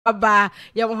Aba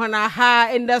yamhona ha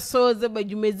in the souls ba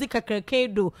jumezi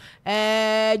kakrekedo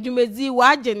jumezi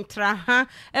wajentra ha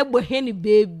eboheni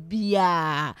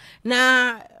bebia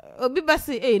na obi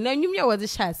basi na nwum ya wode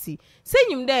shasi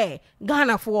senyum de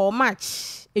Ghana for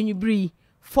match enyubri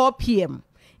 4 p.m.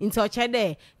 into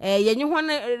chede yenye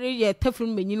hona ye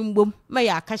tafrum benyinum bom ma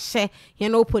ya akahye ye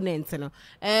no opponent no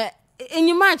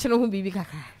enyi match no ho bibi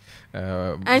kaka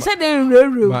and said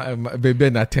baby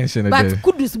attention but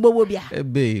kudus bobo bia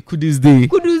be kudus day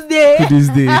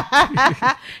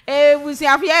we see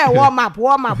afia warm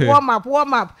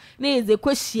up na is a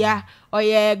question or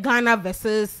Ghana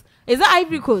versus is that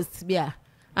Ivory Coast bia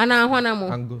ana hwana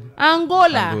mo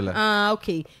Angola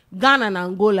okay Ghana and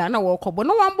Angola na wo kobo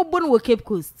no wan bobo no Cape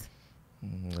Coast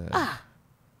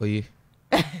oye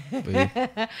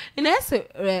in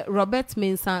Robert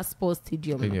Mensah Sports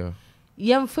Stadium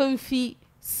Yemfamfi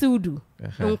Sudu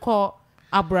nko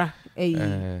abra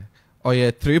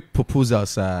oye 3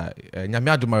 proposals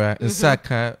nyame adumara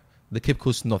insaka the Cape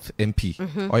Coast North MP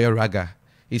oye Raga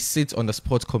he sits on the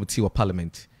sports committee of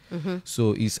parliament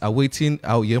so he's awaiting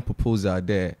our young proposal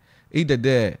there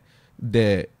either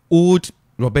the old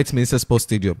Robert Mensah Sports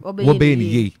Stadium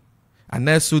Obeyni and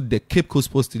also the Cape Coast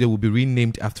Sports Stadium will be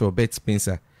renamed after Robert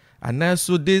Mensah and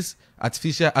also this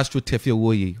artificial astroturf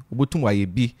woye obotumwaye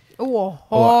bi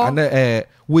and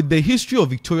with the history of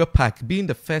Victoria Park being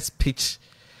the first pitch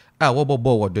my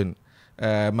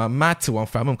mat one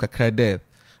from kakra there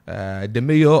the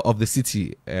mayor of the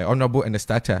city honorable and the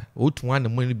starter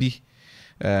one be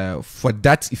for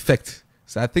that effect.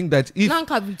 So I think that if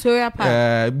Victoria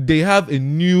Park they have a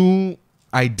new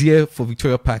idea for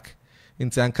Victoria Park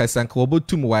in Sanka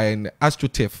obotumwaye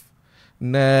astroturf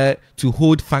to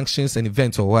hold functions and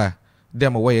events or what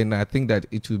them away, and I think that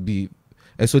it will be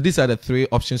so these are the 3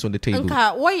 options on the table.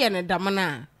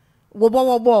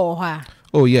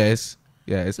 Oh yes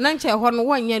Nanche hono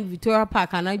one Victoria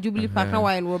Park and Jubilee Park now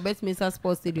in Robert Mensah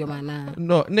Sports Stadium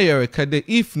no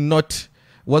if not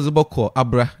was about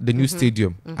Abra the new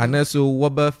stadium and also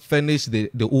Waba finish the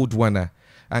old one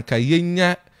and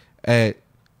Kayenya a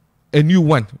new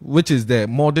one which is the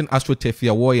modern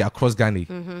astroturf warrior across Ghana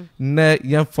na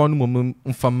yan fun moment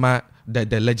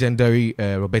the legendary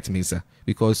Robert Mensah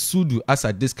because Sudu as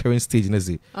at this current stage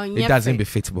it doesn't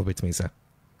befit Robert Mensah.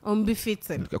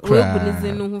 Unbefitting.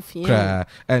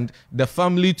 And the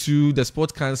family to the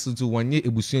sports council to 1 year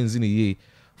ebusuans in a year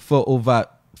for over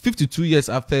 52 years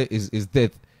after his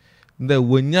death. The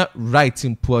wenya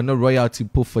writing poor no royalty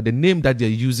poor for the name that they're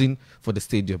using for the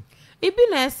stadium.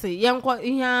 Ibinese yanko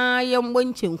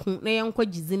yambonchenkun na yanko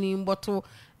jizini mboto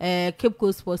Cape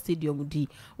Coast Sports Stadium di.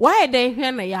 Why they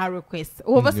here na ya request?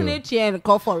 Obasene chair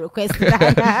call for request.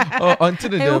 Until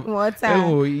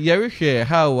the you share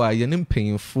how yenim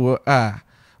paying for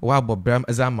wa bobram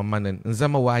azama manen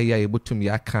nzama wa ya ebotum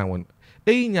ya kan won.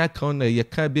 Enya kan na ye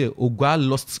ka be ogwa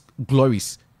lost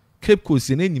glories. Cape Coast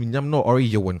ye enyim nyam no ori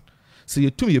ye won. So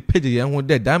you tum ye page ye ho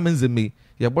there diamonds me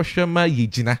ye bohwema ye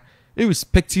gina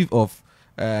irrespective of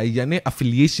yane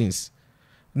affiliations.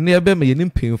 Never me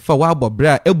paying for wabo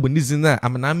bra ebunizina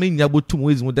amana menya botum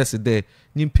wezu dese de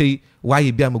nyimpe why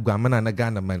ye bia mugwamana na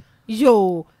Ghana man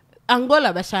yo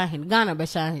Angola bashahin Ghana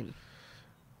bashahin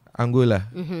Angola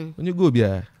when you go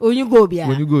bia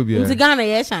nti Ghana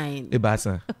ye shine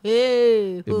ebasa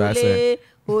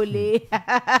ole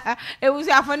e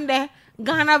wusi afonde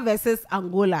Ghana versus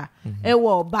Angola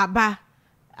ewo baba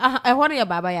ehwo ya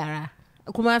baba yara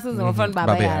Kumasi no friend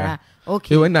baba yara.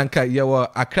 Okay. When Nanka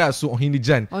yawa Accra so ohini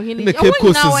jan. The Cape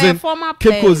Coast is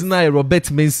Cape Coast na Robert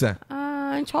Mensah.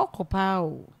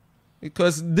 Nchoko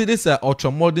because this are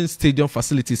ultra modern stadium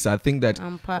facilities. I think that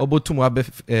obotumu abe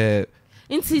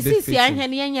inti sisi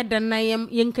ahene yenya dan na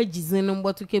yenka jizinu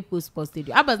mboto Cape Coast Sports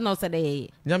Stadium. Abas now said ye.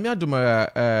 Nyame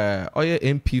adumara oye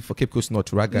MP for Cape Coast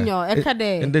North Raga. No,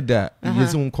 ekade. Ende da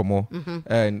yezu nkomo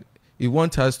and he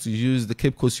wants us to use the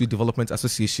Cape Coast Youth Development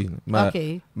Association.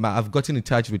 I've gotten in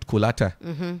touch with Kolata.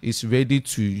 He's ready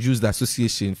to use the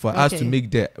association for us to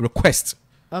make the request.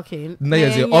 Okay. Now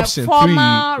there's the option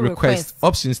 3 request.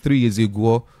 Options 3 years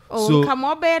ago. Oh, so come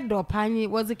on, Pani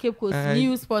was the Cape Coast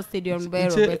new sports stadium.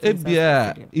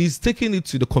 He's taking it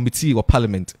to the committee of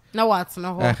parliament. Now what?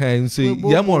 No. And so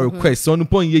yeah, more requests. So on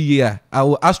point year, I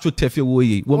will astroturf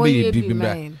way. Won't be a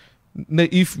big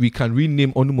if we can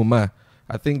rename Onumoma,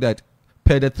 I think that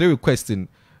per the 3 requesting,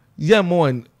 yeah, more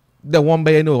and the one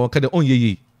by no okay the on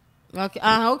ye. Okay,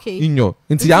 okay. In your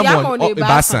into Yamon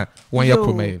Basa 1 year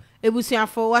per man. Ebusia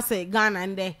for what's a Ghana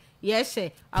and Yes,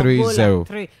 3-0.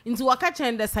 3. Into Wakacha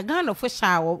and the Sagano for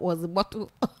shower was bottle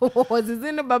was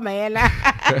in the Bamayana.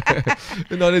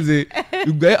 No,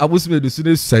 you get I was made the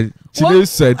soonest said. Chile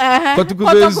said,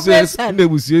 they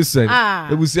will see said.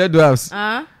 They will see dwarfs.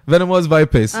 Venomous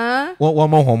vipers. One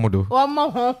more homodo. One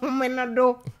more home in a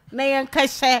door. Nayan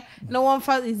Kasha, no one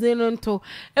fast is in on to.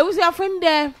 It was your friend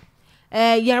there.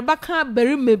 Yarbaka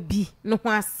Berry may be no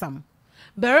one some.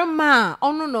 Berma,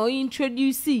 no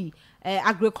introduce.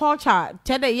 Agriculture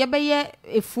tede yebeye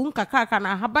efun kakaka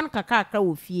na haban kakaka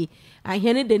ofie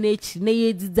ahene de na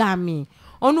ye didame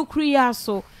onu kriya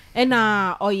so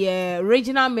na oye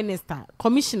regional minister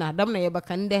commissioner dam na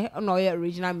yebaka nde na oye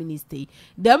regional minister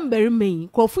dam beri main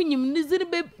kofu nyim nizin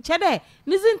be chede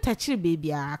nizin tachiri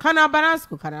bebia kana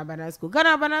banasko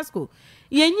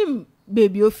yenyim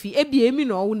bebi ofi ebi emi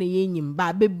na owo na yenyim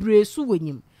ba bebre su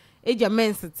wonyim eja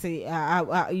mensity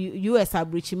US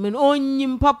abrichimen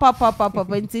onyim papa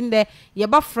ntinde ye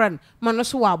ba friend mano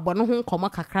so wa abo no ho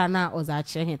nkoma kakra na oza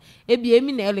kire hen ebi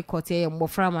emi na elikot ye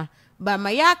mboframa ba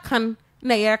ma ya kan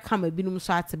na ye kama binum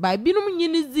so ate ba binum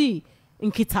nyinizi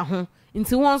nkita ho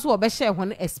nti won so obehye ho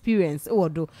experience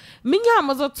wodo minya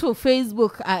amozo to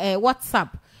Facebook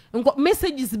WhatsApp nko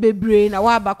messages bebre na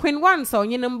wa ba queen one so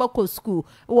onye number ko school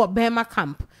wo Bema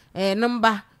camp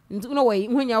number no way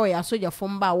when you are soldier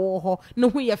from ba wo ho no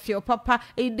hu ye feel papa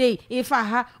e day if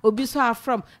ha obi so ha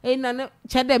from na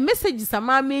chede messages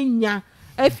ama menya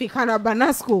efi kana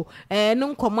banasko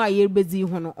no nkomo aye bezi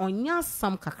ho no onya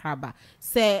sam kakraba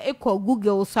se ekọ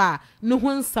Google so a no hu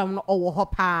nsam no owo ho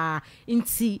pa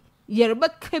nti yereba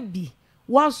kabi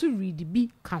was read bi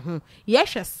ka ho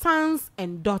yehwe sons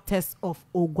and daughters of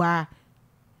Ogwa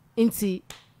nti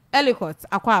Elikot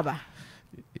akwaba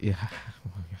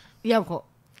yanko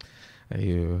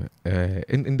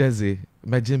in there's a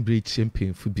Imagine Bridge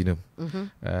champion for binum.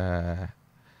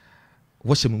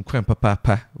 Washing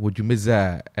papa, would you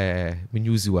meza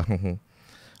menuzi wa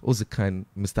also can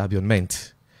Mr. Abion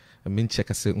meant. I mean check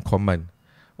a certain command.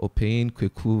 Or paying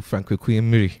Kweku, Frank Kweku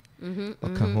Miri.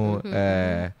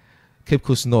 Cape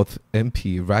Coast North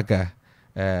MP Raga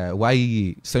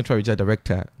YE Central Regional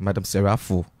Director Madam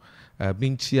Serafo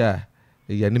Binchia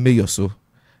Yanime Yoso.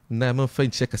 Na mo fa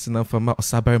check asena fa ma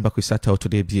osabarin bakusata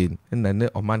today bien na ne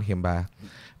oman himba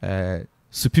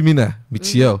supimina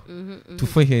michiel to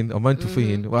for hin oman to for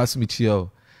hin was michiel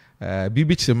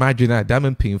bibi chimadwina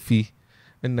diamond pinfi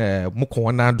na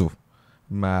mokonado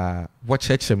ma what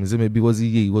chechem ze maybe was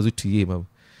to ye ma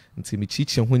nti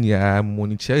michiche ho nya mo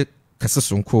ni che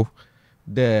kasesonko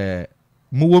de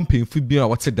mo won pinfi bi a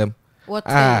what them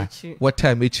what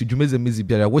time echi dwumeze mizi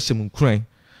biara wo hyem nkran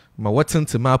ma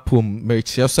watente ma pom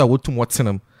merichia so a wotum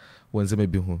watenam wonze ma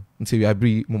bi ho nti wi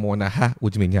abri momo na ha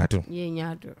wojime nyado ye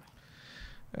nyado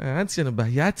anti no ba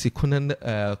yati kunan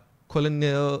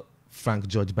Colonel Frank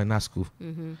George Bernasko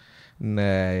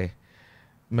na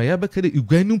ma yabakade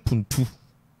igwanu puntu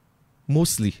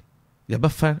mostly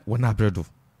yabafa wona abredo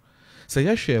so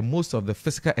ya share most of the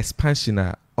physical expansion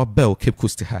of Cape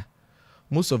Coast ha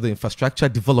most of the infrastructure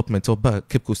development of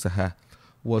Cape Coast ha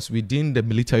was within the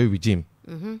military regime.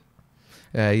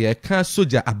 Yeah, can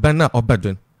soldier abana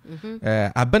obadon.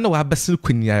 Abana wa abasil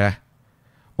kunyara.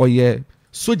 Or yeah,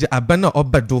 soldier abana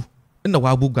obado in the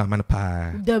wabuga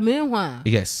manapa. The meanwhile.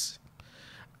 Yes.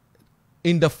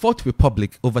 In the Fourth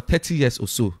Republic, over 30 years or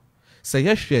so,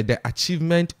 say share the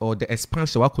achievement or the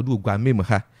expansion what could do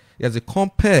Guamemaha. As a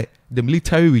compare the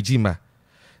military regime,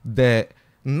 the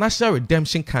National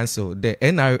Redemption Council, the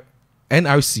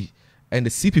NRC, and the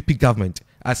CPP government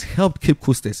has helped Cape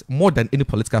Coasters more than any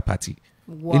political party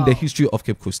in the history of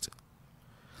Cape Coast.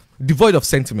 Devoid of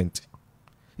sentiment.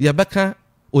 Yabaka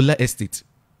Ola Estate.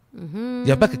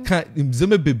 Yabaka can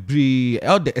Mzeme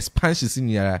all the expansions in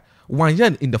Yara. 1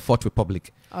 year in the Fourth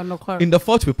Republic. In the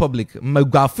Fourth Republic,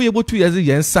 Magafu able 2 years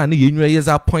yen san years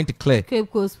are point clear.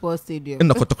 Cape Coast Sports Stadium. In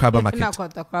the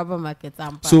Kotokraba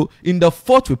market. So in the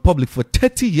Fourth Republic for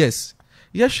 30 years,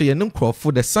 yes,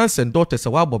 for the sons and daughters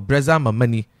of our Breza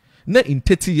money. Now in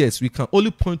 30 years, we can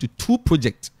only point to 2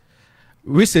 projects.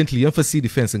 Recently, emphasis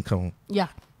defense income. Yeah.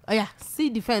 See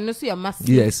defense, no see a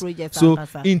massive project. So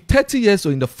in 30 years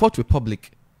or in the Fourth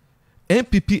Republic,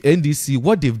 NPP, NDC,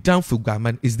 what they've done for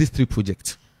government is these 3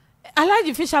 projects. I like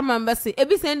the fisherman, but say,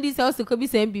 every NDC also could be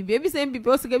send NPP, every NPP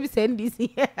also could be send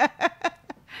NDC.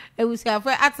 And we shall for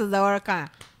access our car.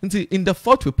 In the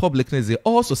Fourth Republic, there's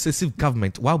all successive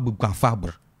government while we go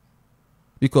faber.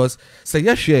 Because say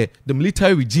yes, the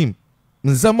military regime,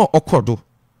 Nzama Okodo,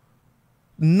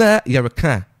 na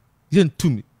Yaraka, Yen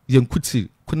Tumi, Yen Kuti,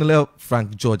 Colonel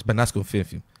Frank George Bernasko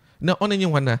Fenfim. Now, on any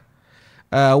one,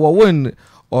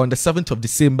 on the 7th of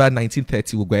December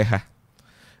 1930, we go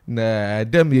na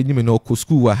dem ye nyime no ko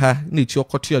school wa ha na echi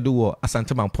okoto do wo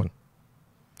Asante Mampon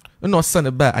no son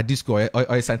ba a disco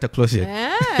or Santa Claus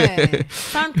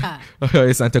Santa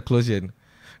or Santa Claus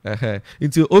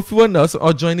into everyone else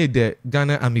or joining the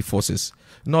Ghana Army Forces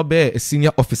no be a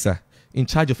senior officer in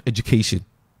charge of education.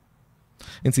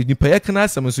 And so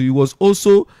he was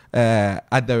also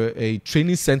at a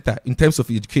training center in terms of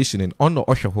education and on the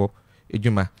Oshaho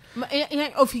Ejuma.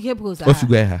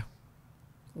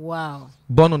 Wow.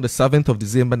 Born on the 7th of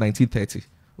December 1930.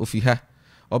 Ofiha.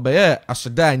 Obeye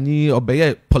asodani,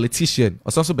 obeye politician,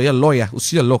 or also be a lawyer who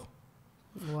see a law.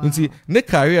 Wow. And see, ne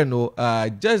career no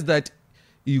just that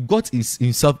he got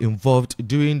himself involved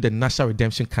during the National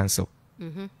Redemption Council.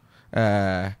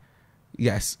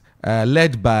 Yes.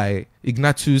 Led by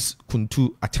Ignatius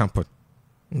Kuntu Achampon.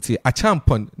 Nti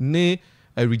Achampon ne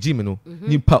regime no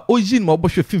nipa ojin ma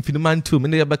obosho finfiniman to me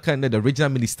na yabaka na the regional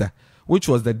minister, which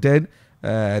was the then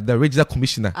the regional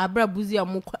commissioner. Abra buzi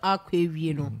amoko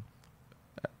akwewie no.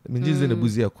 Minjize na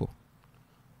buzi ako.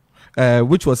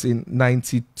 Which was in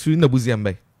 92 na buzi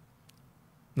ambe.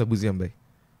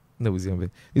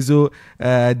 So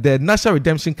the National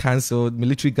Redemption Council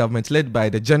military government led by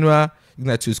the General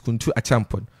Ignatius Kuntu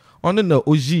Achampon under the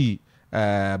OG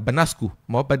Bernasko,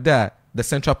 the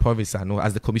Central Province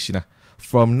as the commissioner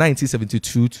from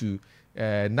 1972 to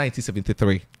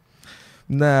 1973.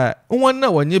 Na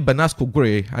one when you Bernasko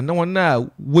Gray and no one now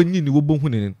when you knew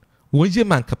Bohunin, when you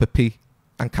man kapepe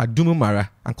and kadumu mara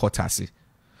and kotasi.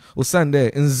 Osande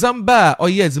in Zamba or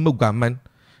yes Mugaman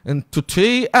and to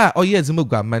tray or yes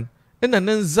Mugaman and then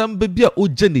Zamba be a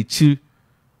ojenichi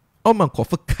or man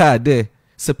kofa kade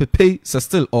se pepe se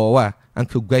still or and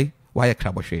kugay why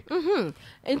craboshe.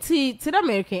 And to the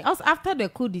American after the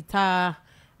coup d'etat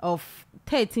of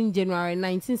 13 January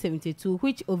 1972,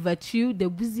 which overthrew the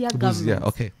Buzia government.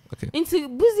 Okay. Into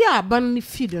Buzia abandoned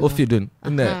Fidon. Oh, Fidon.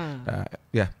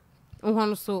 Yeah.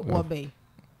 So obey.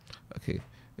 Okay.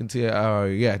 Into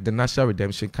the National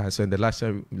Redemption Council and the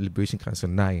National Liberation Council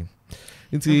 9.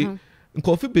 Into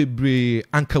Kofi Bebre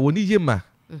Anka Woni Yema.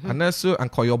 And also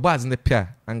Anka Yobaz in the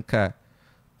pair Anka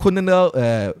Colonel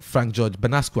Frank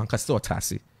Bernasko Anka still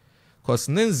Tasi. Because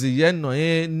Nenzi yen no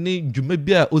ni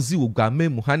Jumebia Ozi Ugame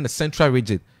Muhan Central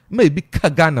Region maybe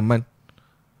Kagana man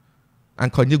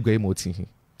and Konyu Gray Moti.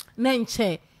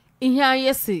 Nanche in here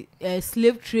yes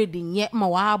slave trading yet ma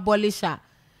wa abolisha.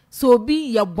 So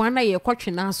be ya bwana ye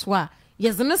kwatwe naswa.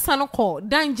 Yes no son call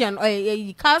dungeon or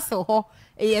a castle ho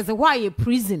yes a why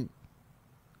prison.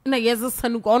 Na yes a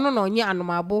son go no nya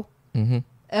anomabo.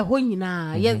 Ho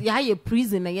nyina ya ye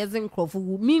prison na yes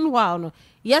nkrofu. Meanwhile no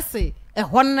yes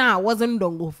na wasn't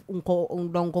dongo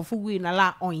fugu na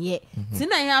la onye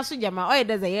tina ya so jama o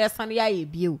yede ze yesan ya ye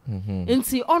bio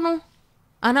nti ono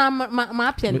ana ma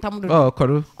apia ntam do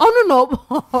koru ono no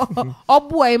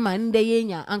obo e ma nde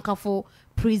yenya ankafo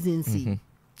prison si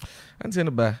anti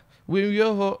no ba we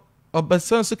ho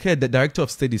obasan so the director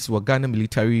of studies for Ghana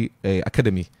Military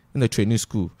Academy in the training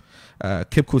school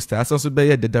Cape Coast as also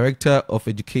be the director of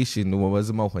education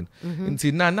was Mohon.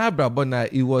 Nti na brabona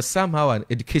he was somehow an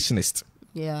educationist.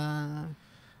 Yeah.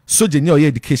 So junior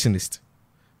educationist.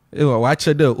 Watch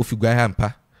the ofigwa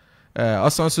hampa.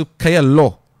 Also kaya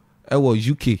law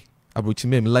UK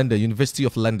Abuchimem London University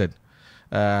of London.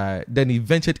 Then he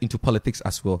ventured into politics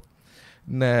as well.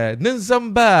 Na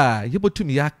nzamba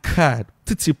yebotumi ya card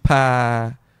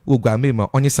titipa ugwamema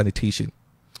on sanitation.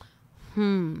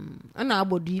 Ana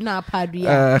abodi na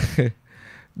padua.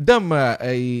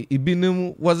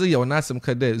 Ibinum was a yonasum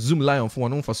kade zoom lion for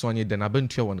one for Sonya then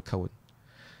abentua one coward.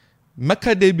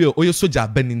 Macadabio or your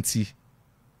soja beninti.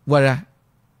 Where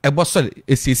a boss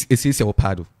is a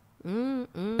pado.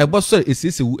 A boss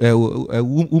is a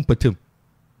wumpetum.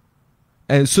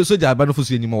 And soja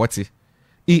banofus anymore.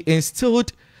 He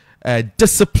instilled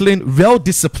discipline, real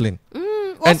discipline.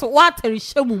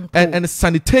 And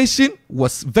sanitation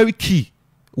was very key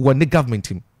when the government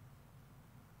him.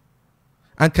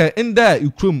 And in there,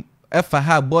 you come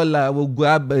FH Bola will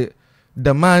grab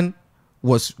the man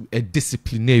was a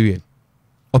disciplinarian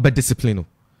or by discipline.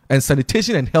 And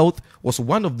sanitation and health was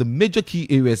one of the major key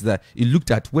areas that he looked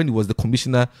at when he was the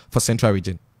commissioner for Central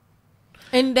Region.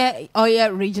 And the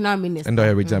Oya regional minister.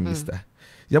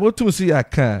 Yabotum see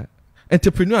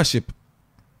entrepreneurship.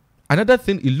 Another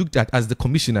thing he looked at as the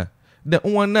commissioner, the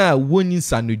one winning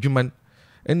Sanujuman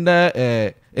and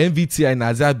the MVTI and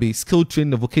Azabe skill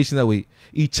training the vocational way.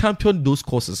 He championed those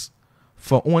courses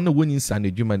for one winning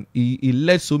Sanujuman. He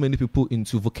led so many people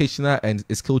into vocational and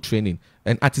skill training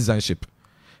and artisanship.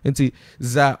 And see,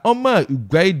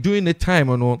 during the time,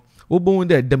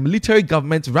 the military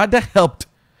government rather helped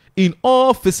in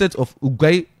all facets of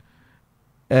Uguay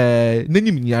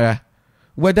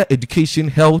whether education,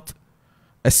 health,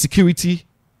 security,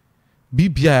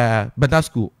 Bibia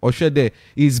Bernasko or share there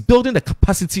is building the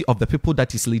capacity of the people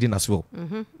that is leading as well.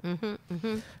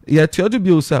 Yeah, to other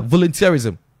bills,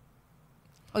 volunteerism.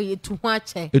 Oh, you too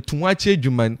much. A too much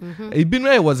human. A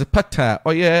binway was a pata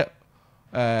or yeah,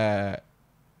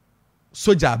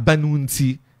 soja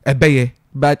banunti a baye,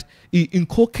 but he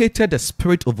inculcated the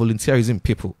spirit of volunteerism in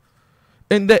people.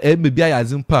 And the maybe I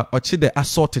as impa or chide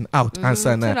assorting out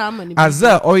answer na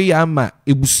aza oyama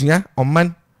ebusunya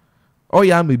oman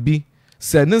oyama bi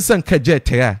se ninsan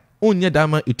kajete ya onye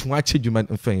dama etuache djuman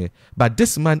mfenye. But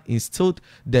this man instilled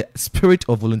the spirit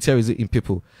of volunteerism in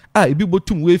people. Ibi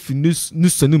botum we fi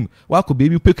nusanum wa ko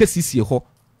baby peke sisi ho,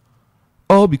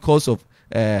 all because of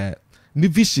ni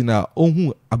vision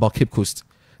ohun about Cape Coast.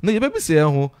 Now you baby say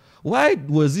ho, why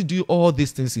was he doing all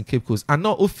these things in Cape Coast and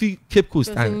not Ofi Cape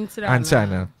Coast and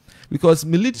China? Because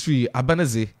military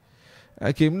abanaze,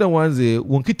 okay, the ones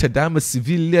won't get a damn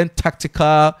civilian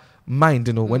tactical mind,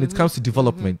 you know, when it comes to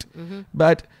development.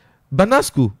 But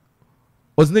Bernasko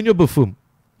was nenyo befum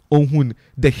on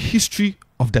the history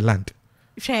of the land.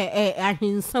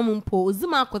 In some po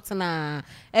zima kotana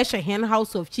esha hen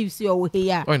House of Chiefs yo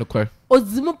here. Oh, no queer.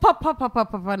 Ozimu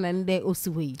papa nande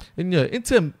osiwe. In your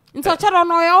intem into charo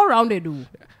no all round do.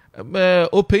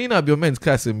 Opening up your men's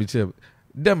class in Michel.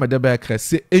 Dem the back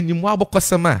say any more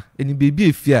bokosama any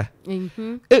baby fear. Any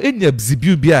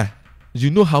bzibubia.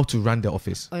 You know how to run the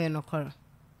office. Oh, yeah, no correct.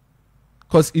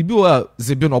 Because if you are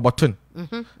Zebion or button,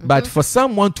 but for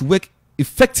someone to work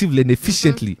effectively and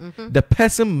efficiently, the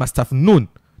person must have known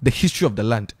the history of the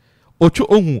land. Ocho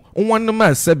ohu, one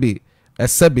man sebe,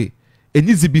 and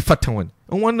easy be fatawan.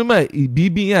 And one man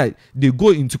BBI, they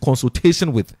go into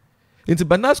consultation with. Into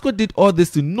Bernasko did all this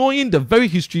to knowing the very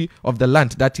history of the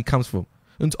land that he comes from.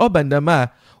 And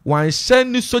Obandama, one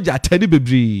shiny soja teddy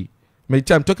baby.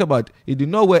 I'm talking about he did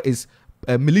not wear his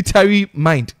military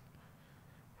mind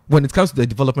when it comes to the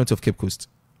development of Cape Coast.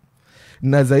 He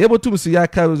was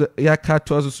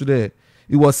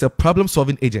a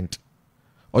problem-solving agent.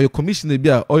 Or your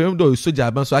commissioner, or your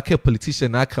soldier, so I care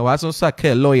politician, I can also I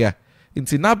care lawyer.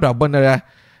 Into Nabra Bonera,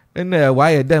 and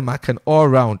why them I can all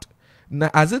round. Now,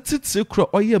 as it sits,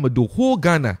 the whole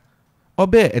Ghana,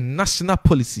 obey a national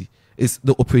policy is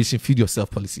the Operation Feed Yourself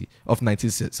policy of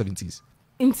 1970s.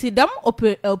 Into them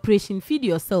Operation Feed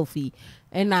Yourself,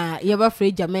 and you have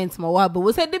afraid Jamaians, my wife, but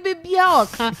was said the baby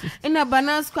out, and a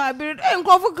Bernasko bird, and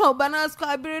Coffee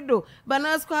Bernasko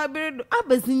bird,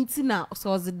 Abazintina,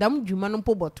 so as the damn Juman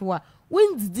Pobotua,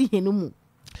 wins the Henumu.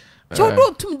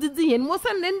 Chodo to the hen was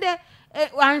an ender,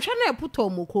 I'm trying to put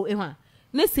Omoko, Emma.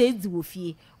 Ne says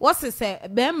Woofy, what's it say,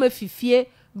 Bear Murphy fear,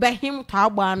 by him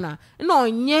Tarbana, no,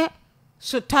 ye,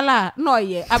 Shotala, no,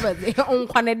 ye, Abba, on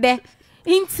Quanade,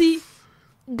 Inti.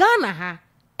 Ghana ha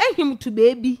him to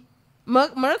baby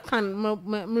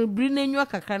American bring in your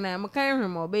kakana makan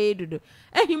him obey do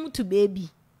him to baby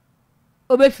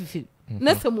obefifi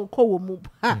nessa mo ko mo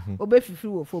ha obefifi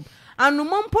wo fom anu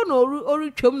mompo no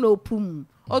oritwam no pum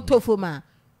otofoma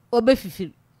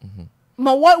obefifi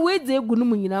ma we de egu no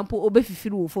nyina mpo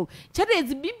obefifi wo fom chede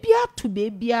ezi bibia to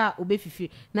baby a obefifi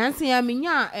nanse ya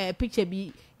menya picture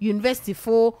bi university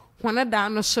for Canada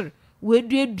no sure we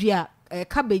duadua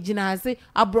cabbage na say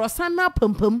abrosana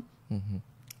pampam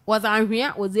was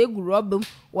anhwea was a good robum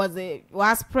was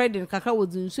spreading kaka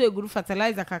was so a good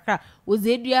fertilizer kaka was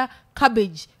edua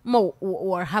cabbage mo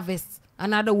or harvest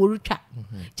another worucha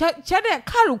chade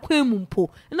karu kwemu mpo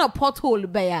na pothole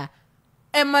bear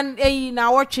eman na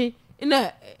watching in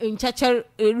a chacha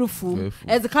rufu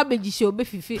as a cabbage show be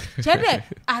fifi chade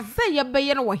asa ye be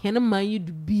ye na wo hene man yi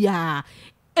du bia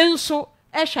enso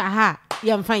esha ha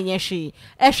yamfan yeshi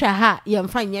esha ha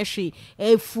yamfan yeshi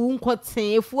efu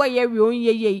nkoten efu ayewe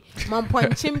onyeye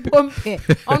mamponchim pompe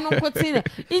onu nkoten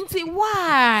inti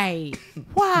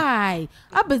why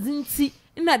abazinti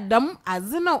na dam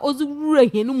azina ozurura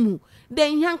henu mu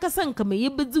den hankasa nkama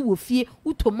yebedi wo fie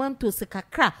utomantos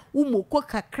kakra umoko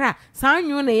kakra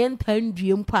sanyo na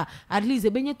yentandue mpa at least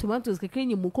ebenye tomatoes kakra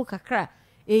nye moko kakra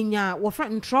enya wo fra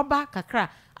ntroba kakra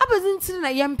abazinti na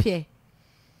yempie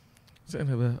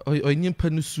or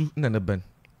Panusu Nanaban.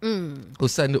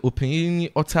 Osan opinion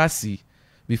Otasi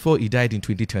before he died in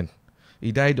 2010.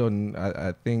 He died on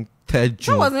I think 3rd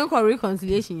June. That wasn't called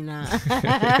reconciliation now.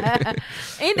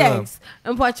 Index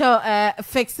and Pacho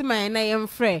fix my name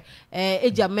free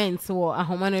ejament or a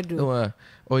homana do. Or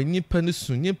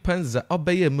Panusu Panza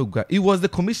Obey Muga. He was the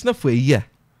commissioner for a year.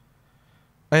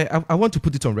 I want to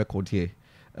put it on record here.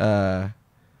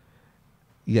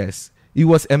 Yes. He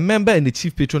was a member and the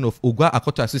chief patron of Ogwa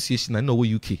Akoto Association and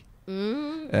Norway UK.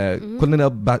 Colonel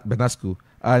Bernasko,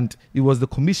 and he was the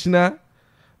commissioner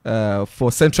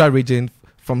for Central Region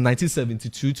from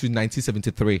 1972 to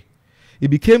 1973. He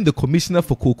became the commissioner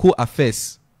for Cocoa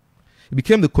Affairs. He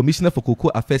became the commissioner for Cocoa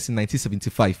Affairs in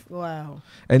 1975. Wow.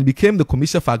 And became the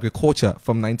commissioner for agriculture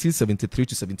from 1973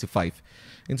 to 75.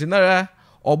 In Tenara,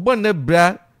 Obone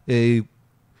Bra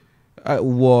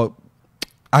war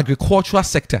agricultural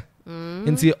sector.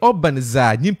 In the urban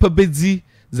za nimpa bedi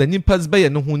za nimpa zbeye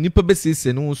no ho nimpa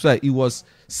besese no so he was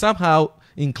somehow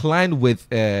inclined with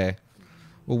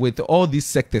all these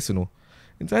sectors, you know.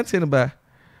 In saying about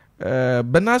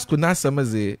Bernasko na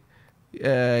samaze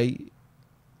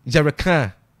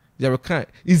Jarakan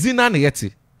is in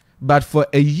yeti, but for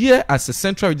a year as a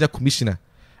Central Regional Commissioner,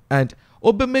 and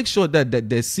Obe make sure that the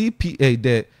CPA,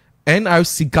 the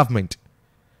NRC government,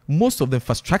 most of the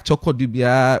infrastructure could be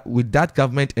with that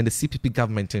government and the CPP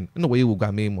government. In no way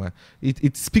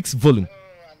it speaks volume.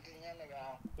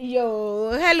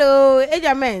 Yo, hello,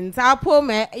 Ejamen,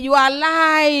 you are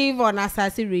live on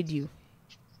Asasi Radio.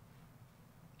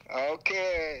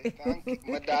 Okay, thank you.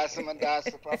 Madasa,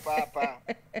 papa.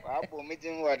 Wabu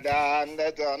meeting wada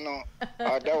anda dono.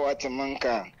 Oda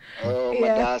watamanka. Oh,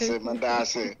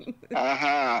 madasa.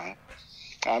 Aha.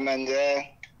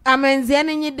 Amenze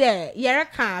ni de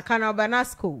yereka kana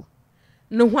Bernasko.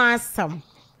 No hwasam.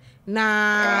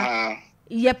 Na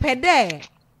yepede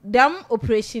dam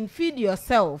operation feed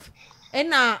yourself.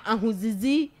 Ena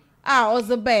ahuzizi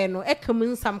ozobe no ekam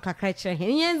nsam kakra kire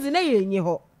he. Yenzi na yenyi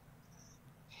ho.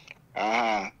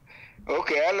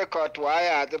 Okay, Ellicott, why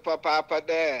are the papa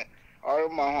there? Or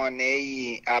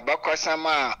Mahoney,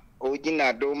 Abakosama,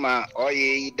 Ojina Doma, or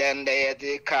ye then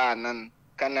they canon.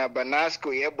 Kana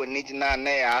Bernasko, ye bonitna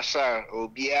ne asa,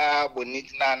 Obia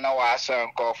bonitna no asa,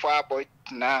 Kofa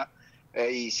botna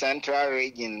a Central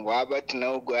Region, Wabat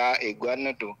no gua a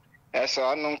guanado. As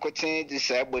on continue to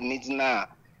say bonitna,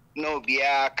 no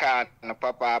bia can,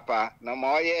 papa, no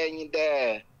more ye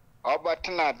there.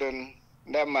 Obatna done.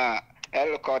 Dama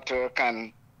helicopter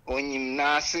kan onyim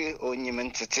nasi onyim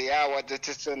ntete ya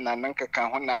wadetete na nanka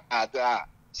kan ho na ada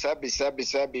sabi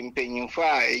mpenyimfo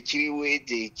a ekiri we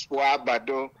de wa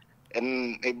abado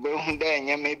ebehu da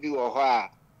nyama bi wo ho a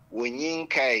wonyi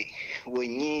nkai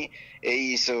wonyi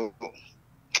eyiso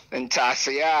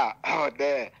ntase ya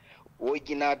ode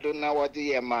wogina do na wode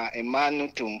yema emanu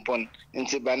tumpon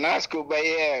nti Bernasko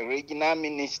baye regional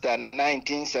minister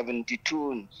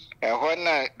 1972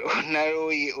 ehona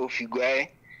onaroyi ofigwai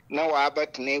na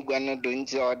wabat na egwa no do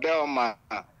nti odoma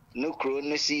nukro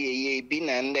no si yeye bi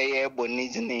na nda ye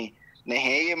bonizini na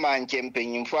heye manche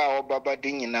mpenyimfo a obabado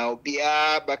nyina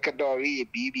obia bakadori ye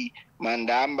bibi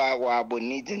mandamba wa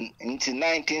bonizin nti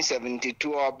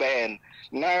 1972 oben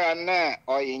na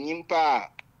oyenyimpa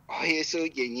oyeso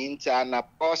genyinta na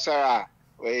posara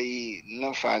we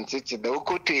no fancy to the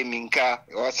okoteminka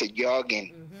was a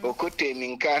jogging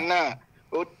okoteminka na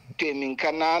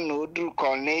oteminka na no do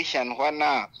coronation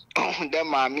wana the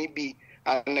mami bi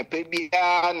na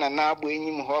pebia na bo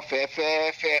enyim ho fe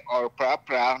or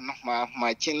prapra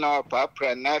ma china or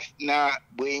prapra na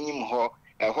bo enyim ho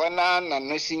ehona na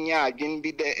no sinya adwen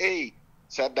bi de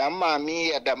sadam mami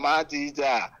ya damadi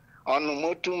za onu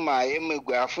motu ma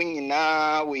emegwafo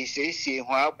nyina we siesie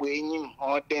ho abo enyim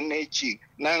ho de n'echi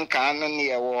na nka anu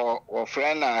ne wo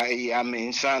friend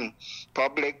amensan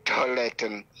public toilet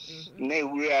na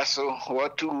ewura so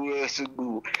watu wura so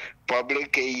gu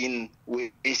public yin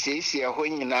we siesie ho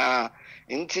nyina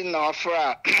nti na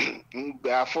ofra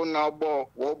ngwafo na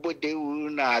obo de wuru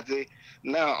na ade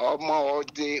na omo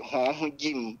ode ho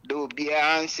jim do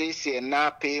bia siesie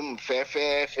na pem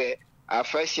fe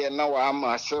afashe na wa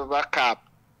ma silver cap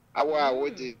awa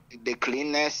with the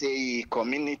cleanest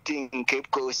community in Cape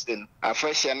Coast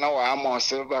afashe na wa ma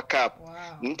silver cap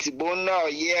nti bono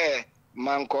ye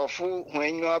mankofu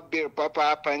when you bill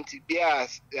papa panti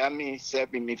bias I mean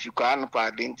sebi me fikwana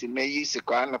pad nti me use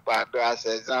kwana pad as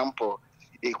example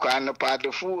ikwana pad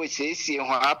fu sesi ho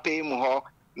apem ho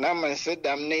na man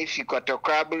sedam na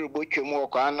fikotokra bu twemu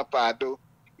kwana pado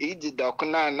idi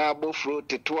dokuna na bofro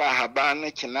tetu ahaba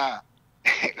na kina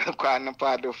Kwana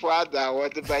pado father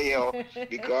what by you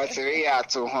because we are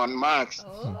to hon marks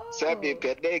sabi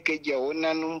pedeke je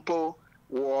onanumpo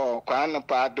wo kwana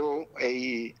pado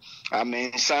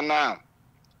amensana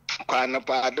kwana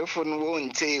pado fun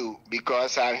wonte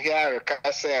because I hear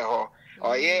kase ho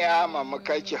oye ama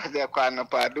makachi de kwana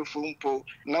pado funpo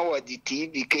na wadi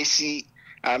TV kesi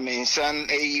amensan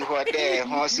what there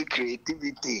house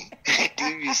creativity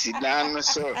TV sidan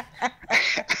so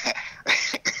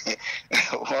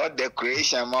what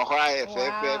decoration ma why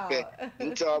fefe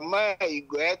nto ma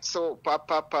igweto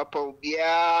papa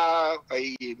obia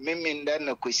meminda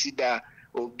na kosida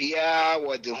obia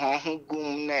wode ho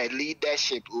gum na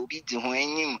leadership obi di ho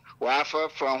enyim wa fa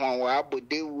from ho wa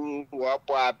bodewu wa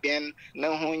bo aben na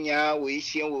ho nya we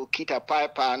hie wo kita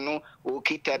pipe no wo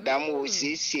kita dam wo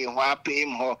sisi ho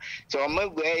apem ho so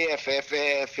magwe ye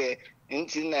fefe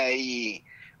nti na yi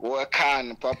wo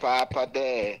kan papa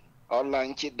de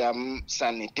Olanchi Dam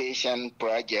sanitation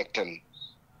project.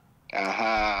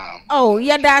 Oh,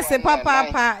 yeah, that's a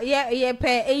papa. Yeah,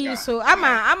 pay so.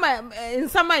 I'm in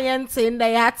some yente in the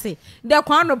yati. The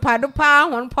corner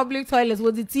padupa on public toilets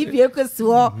with the TV equals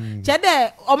to all.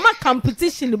 Chede, or my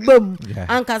competition boom.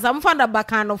 And cause I'm found a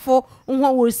bacano for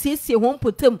who will see won't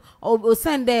put him or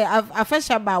send there a fresh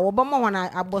about Obama when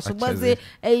I was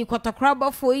a quarter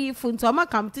crab for you for my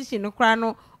competition no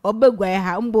crano. Obegwa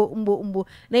umbo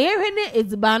na yehwe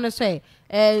is banner say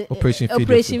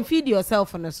operation feed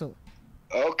yourself on so.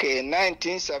 Okay,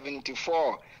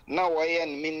 1974 now I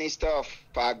am minister of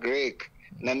agric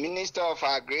na minister of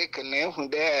agric na hu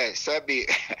there sabi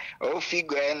o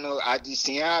figure no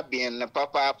adisia bien na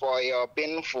papa for your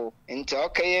benfo into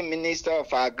okay minister of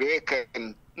agric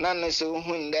na no so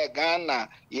hu there Ghana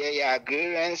ye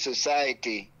agrarian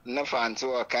society na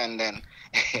fanto wakanden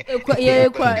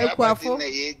ekwafo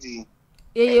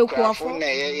na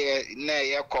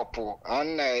ye kopo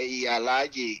on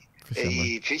yalaji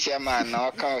fisherman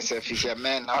no kan se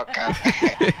fisherman no kan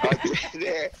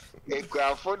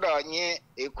ekwafo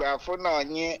no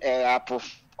onye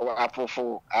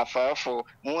apofo afafo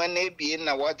nwane bi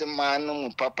na wode manu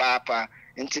mu papa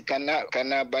nti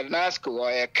kana Bernasko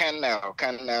or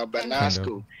kana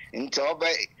Bernasko nti oba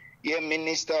ye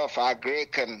minister of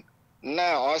agriculture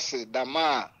na also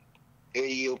dama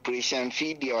operation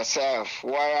feed yourself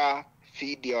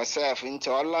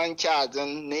into all charge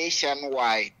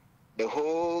nationwide the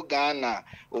whole Ghana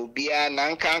obia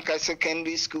nankanka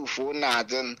secondary school for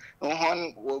naden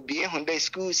obi hunde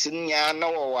schools nya na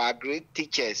wa great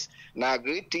teachers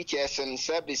and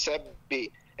sabi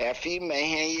afi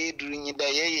me ye durinyi da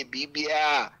ye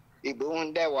bibia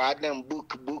ibunda wa dan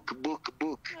book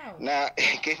na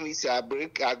kemisi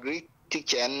agric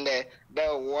teacher and the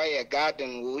warrior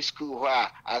garden wo school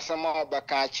wha asama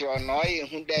obakachi ono ye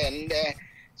hunde and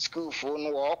school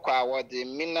phone walk what the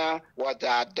mina what the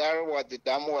adar what the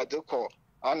dam what the ko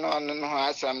ono no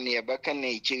asam ne baka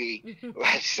na chiri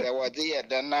what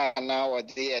the na what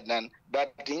the dan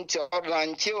but into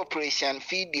lunch operation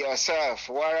feed yourself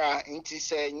wara into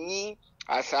say ni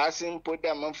assassin put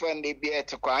them on friendly be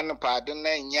to kwan pardon na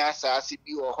nya assassin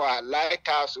bi wo ho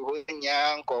lighthouse ho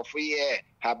nya nkofo ye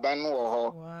haban wo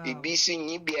ho ibisi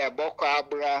nyi bi eboko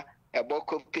abra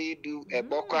eboko pedu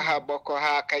eboko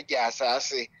ha kaja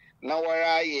assassin na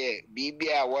wara ye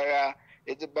bibia wara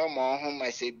etiba mo ho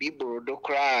ma se bibro do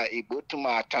kra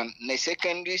ibotuma atan na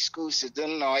secondary schools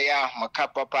din no ya maka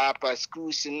papa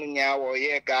schools nya wo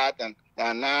ye garden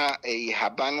na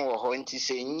haban wo ho nti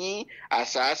se nyi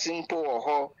assassin po wo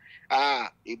ho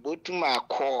ibotuma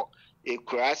akọ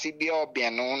ekurasi bi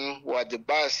obianon wo the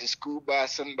bus school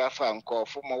bus and bafa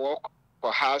nkofo mo wo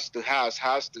for house to house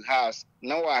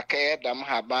na wa kaya dam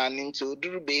haban nti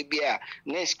oduru baby a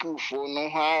na school fo no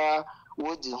hara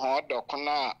wodi ho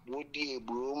dokona wodi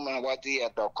eburu ma wadi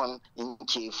edokon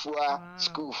nchefua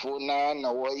school fo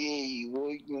na wo ye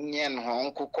wo nyen ho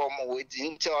nkukọ mo wodi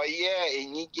nti oye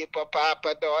enyige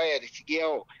papa do oye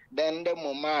tigeo then the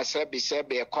mama sabi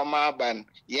koma ban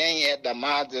yen ye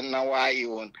damad na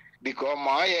wayon because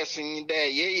my yesin there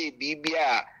ye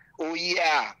bibia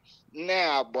oya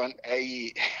na abon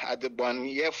adebon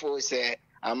ye fo se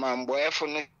amambo efo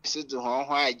no sudu ho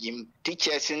agim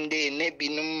teachers nde ne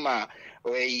binum ma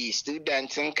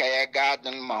students nkaya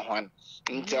garden ma hwan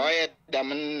nti oye dam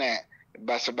na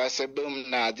basabasa bum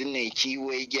na de na chi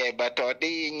we je but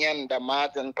ode nyen da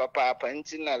maten papa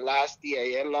nti na last year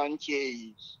ye launch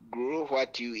grow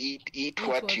what you eat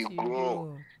what you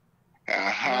grow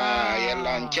ye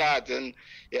launch and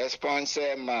ye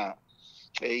sponsor ma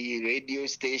a radio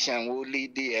station will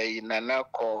lead the nana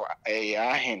ko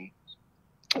ahin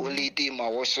Olidi ma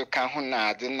woso ka ho na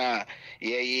ade na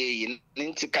ye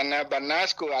nti kana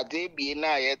Bernasko ade bi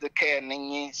na ye de care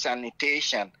nyi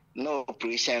sanitation no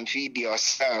operation feed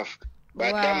yourself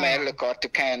but them helicopter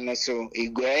kind no so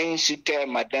igwain shite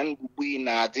madan bubu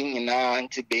na ade nyina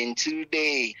nti bentil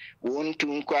day wontu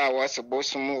nko a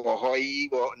wasebosum wo hoyi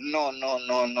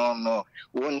no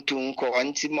wontu nko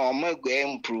nti ma ma gwa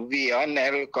improve on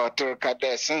helicopter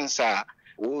kada sensa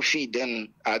wo feeden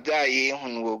adaye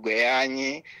hun wo gwa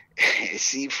anyi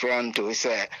sea front o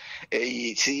say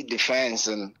sea defense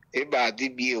and eba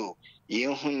dibio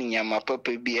yehun nyama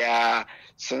papa bia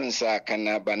sensa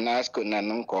kana Bernasko na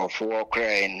nkofo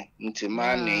okran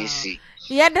ntima no isi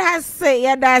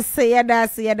yadase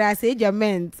eja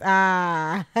ment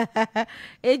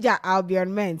eja Albion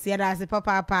ment yadase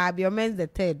papa Albion ment the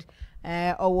third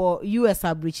or US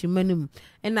abridge manum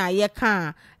na ye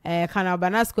kan kana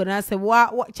Bernasko na se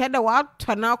wa chede wa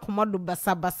tona komodo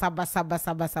basa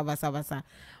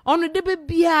onu de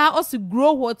bia also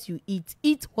grow what you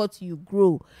eat what you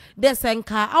grow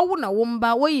desenka awu na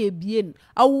womba wo ye bien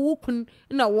awu kun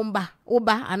na womba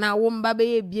oba ana womba be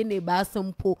ye bien e ba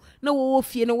sampo na wo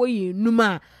fie na wo ye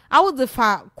numa awu de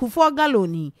fa kufo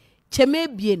galoni cheme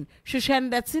bien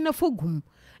hwehwendete na fogum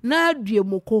na adue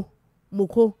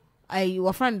moko ai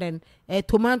wafranden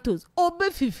tomatoes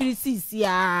obe fifiri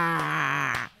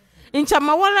sisia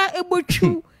nchama wala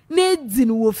egbochu na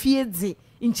edin wo fie dzi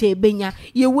nche benya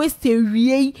ye waste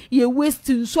wie ye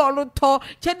waste nsolo to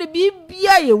chede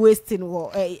bibia ye waste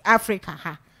wo Africa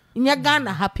ha nya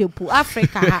Ghana ha people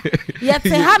Africa ha yete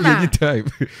ha na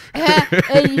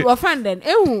wafranden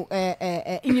ehu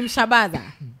inyim shabaza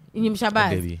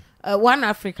one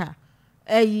Africa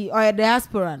or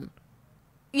diaspora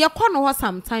ye kono ho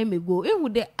some time ago ehu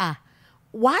de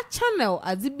wa channel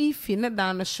azibi fi ne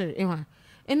dan no hire ehwa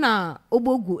ina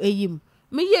obogu eyim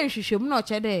me ye nhwehwem na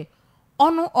ochede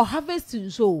ono o harvest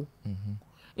nso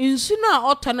nsu na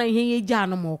otona ihe ye gya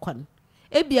no mo kwan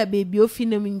ebia bebi ofi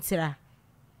na mintira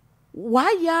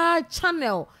wa ya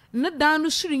channel ne dan no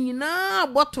hire nyina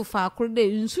bottle fa akorde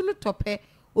nsu no tope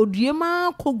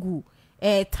oduema kogu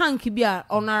tank bia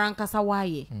onara nkasa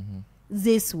waye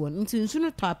this one nti nsu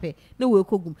no tope na we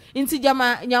kogum nti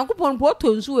jama nyankopon po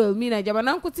to nsu we mi na jama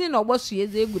na nkotin na ogbosue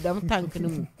ze egudam tank no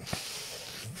mu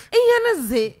na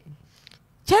ze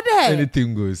chede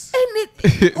anything goes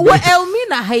we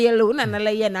elmina hayelo na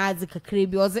nala ye na azi kakre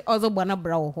bi ozo gbana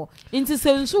bra wo ho nti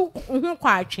se nsu hu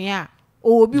kwa atwe a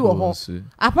obi wo ho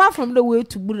apart from the way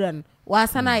to buran wa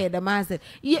sana ye the man said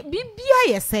bibia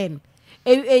ye sen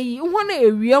hu na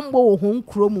ewie mbo wo ho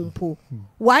nkro mu mpo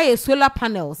wa ye solar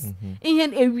panels ihe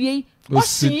ewie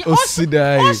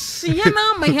osidai ya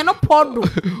na ma ihe no podo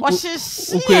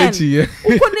ohyehyie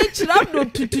ukone chirado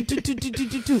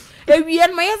tu ewie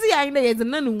ma yezi ya na yezi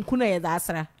na nku na yezi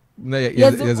asra na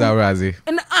yezi awrazi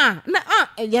na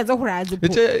yezi hurazi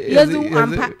yezi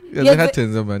ampa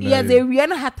yezi ewie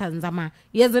na hatanzama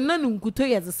yezi na nku to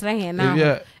yezi sra he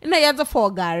na yezi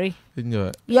for gari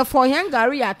ya for hen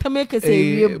gari ya tameke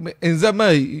se ewie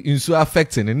enzama insu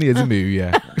affecting ni yezi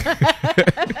mewia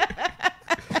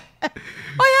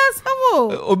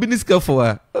Obiniska for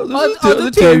her.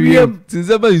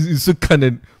 Tinzaba is so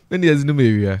canon when he has no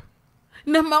area.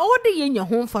 Na ma ode yenya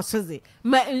home for soze.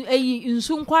 Ma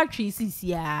nsu nkwa twi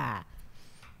sisia.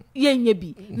 Yenye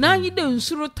bi. Na yi de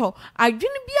nsuro to.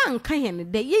 Adwene bi anka ye ne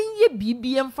de yenye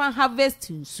bibi emfa harvest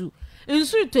nsu.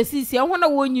 Nsu to sisia hona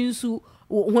wonyi nsu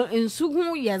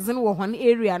hu yezen wo hon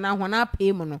area na hona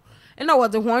pay mu no. Na wo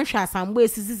de ho hwa asambo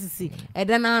esisi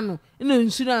ede na anu na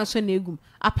nsu na so na egum.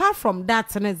 Apart from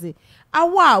that neze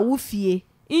awa wo fie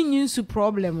inyi nsu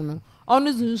problem no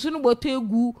ono nsu no boto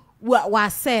egu wa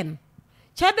sen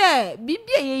chede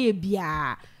bibia ye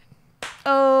bia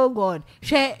oh god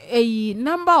she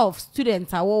number of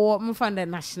students awo mfa the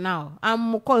national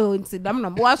am ko nti dam na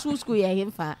bo school ye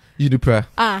himfa Unipra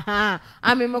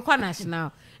am me ko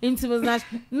national nti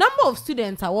number of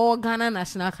students awo Ghana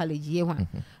National College ye hwan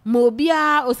mo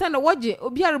bia o send woje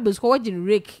obi arabes ko woje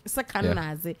rake second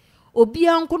naze obi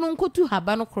ankono nkotu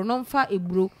haba no krono mfa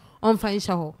eburo onfa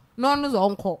nsha ho no no zo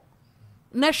onko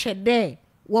na hwede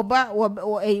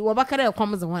woba kare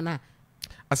ekwamze hwana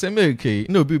asemeke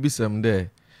no obi bisam there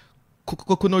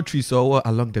coconut trees all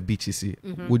along the beaches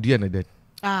would you know that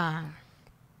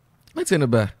let's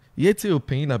ba yeti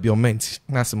opinion of your ment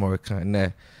na American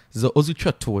na zo ozu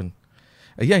twatwon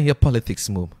again here politics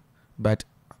move but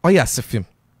oya sefim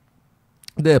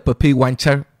the papi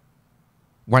wancher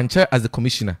as the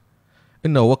commissioner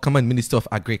no what command minister of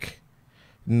agric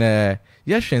na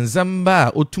yahwen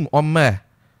zamba otum oma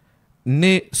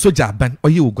ne soja ban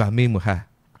oye ogwame mu ha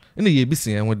na ye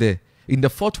bisin en de in the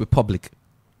Fourth Republic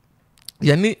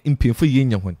ya ne impemfo ye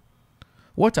nya hon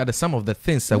what are some of the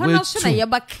things that we to na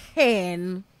yeba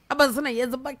ken abazana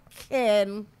yeba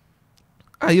ken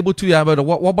able to ya about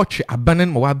what botwe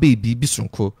abanen ma wa baby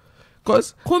bisunko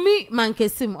cause komi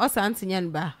mankesim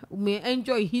osantinyan ba me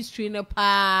enjoy history na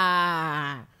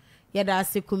pa yada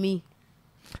sekumi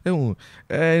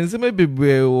nzeme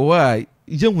bebre wa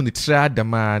yehu ni tra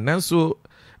dama nanso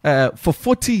for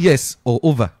 40 years or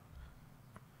over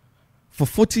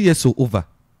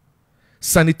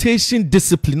sanitation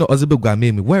discipline ozebegwa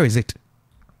meme where is it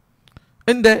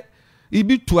and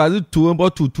Ibi to as to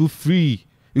about to free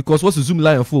because what's the zoom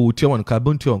line for would one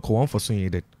carbon to on one for so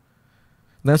that.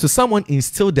 Now so someone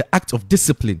instilled the act of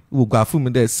discipline. Who go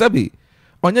from there sabi.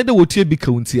 Onye de wotie bi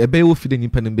county ebe wo fide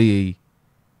nipa be.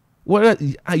 Well,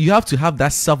 you have to have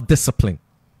that self-discipline.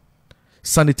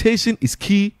 Sanitation is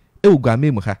key.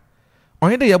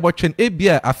 Onye de yabotchen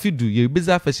ebia afidu ye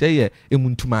beza fashe ye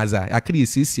emuntumaza akiri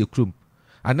esi ekrum.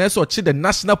 And also the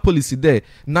national policy there,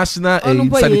 national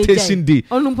sanitation day.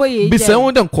 Be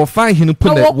someone them confine him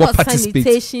put what participate.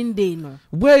 Sanitation day no.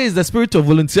 Where is the spirit of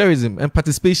volunteerism and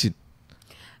participation?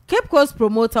 Cape Coast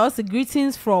promoter also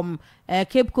greetings from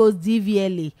Cape Coast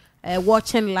DVLA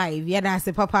watching live. Yeah, that's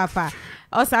a papa.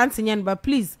 Also Antonyan, but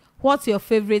please, what's your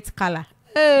favorite color?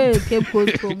 Hey, Cape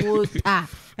Coast promoter.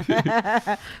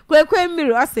 Kwe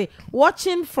Miro, I say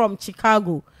watching from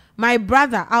Chicago. My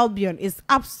brother Albion is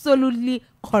absolutely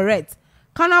correct.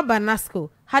 Frank Bernasko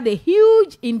had a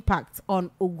huge impact on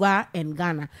Ugwa and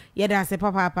Ghana. Yeah, that's a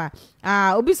papa.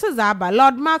 Obiso Zaba,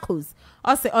 Lord Marcos,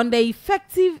 also on the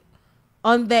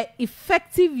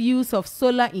effective use of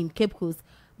solar in Cape Coast.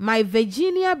 My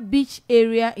Virginia Beach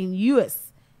area in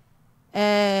US,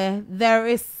 there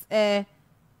is a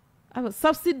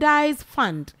subsidized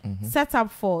fund set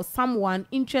up for someone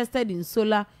interested in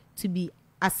solar to be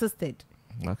assisted.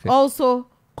 Okay. Also,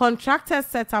 contractors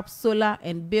set up solar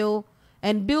and bill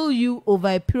you over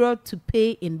a period to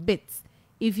pay in bits.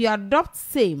 If you adopt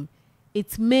same,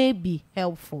 it may be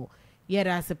helpful. Yeah,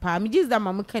 that's a pa. Me just that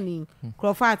mama can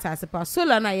Crawford as a pa.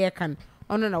 Solar na ye can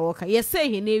ono na worker. Yes, say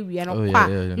he we are not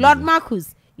Lord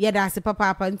Marcus. Yeah, that's a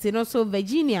papa. And also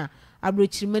Virginia,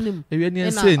 abrochimenum.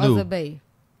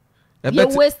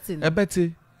 You're wasting. I bet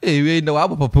you. Hey, we know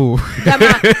our papa.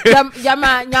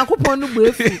 Yama Yakupon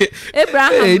Buffy.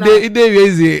 Abraham.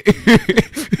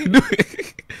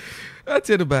 That's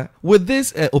it about. With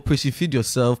this Operation Feed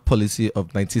Yourself policy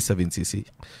of 1970,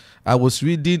 I was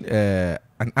reading an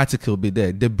article be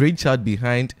there. The brainchild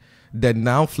behind the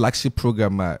now flagship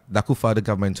program that the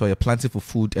government or planting for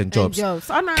food and jobs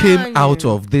came out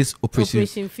of this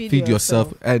Operation Feed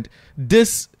Yourself. And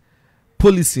this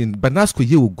policy in Bernasko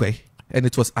Yeugwe. And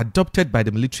it was adopted by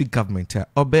the military government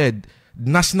or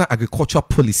national agriculture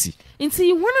policy. Until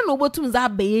you want to know what to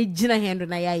be Jina Hand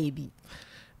na Yabi.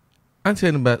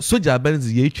 Anthony, but Soja Ben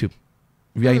is Yachim.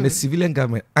 We are in a civilian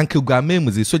government. Uncle Gamen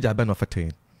was a Soja Ben of a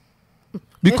train.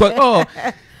 Because,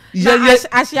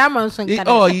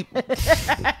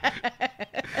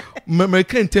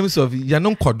 American in terms of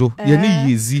Yanon Kodo, Yani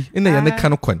Yeezy, in the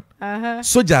Yanakano.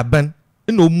 Soja Ben,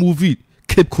 in no movie,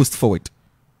 Cape Coast forward.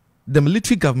 The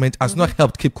military government has not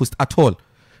helped Cape Coast at all.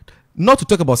 Not to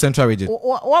talk about Central Region.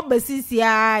 What basis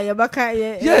yes.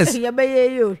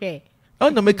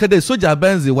 On the make a Soja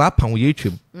Ben's the weapon we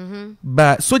him.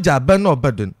 But Soja Ben or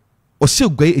burden or still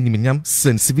great in Miniam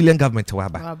since civilian government to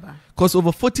Waba. Because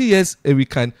over 40 years, we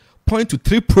can point to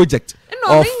 3 projects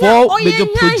or 4 major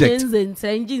projects.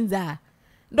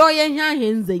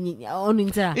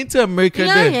 Inter-American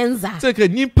take a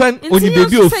nipan on the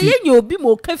baby of you be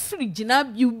more free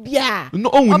you bia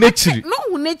no nature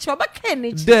but can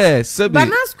it there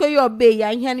Bernasko your bay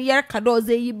and here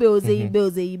kadoze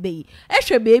ibe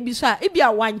extra baby so e bia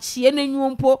wan chie na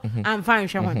nwompo amfa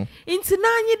nhwe ho inti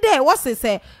na anyi there what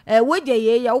say weje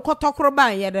ye ya ukotokro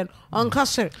ban ye den onka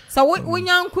sir so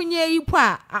wonyankunye yi po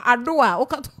ado a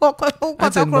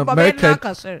ukotokro ban na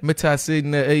ka sir meta say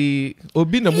na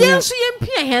obi na mu yes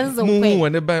yempia hands on mu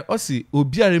whenever osi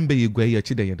obiare mbe yegwa ye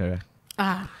chi de yedara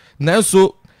na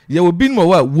so ye obi mo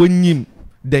wa wonyim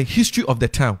the history of the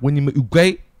town wonyim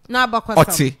ugwai na abakwasa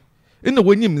oti ina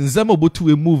wonyim nzama obotu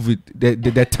we move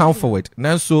the town forward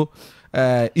na so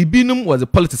ibinum was a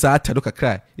politics atado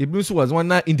kakra ibinum so was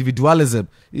one individualism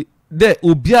there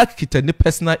obia kita ne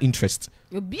personal interest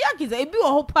obia kita ebi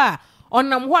wo ho pa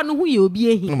onam ho no hu ye obi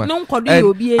ehi no nkodo ye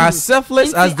obi ehi as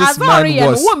selfless as this man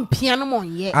was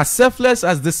as selfless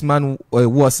as this man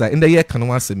was in the year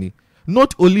kanwa asemi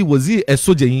not only was he a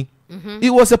soldier he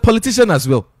was a politician as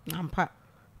well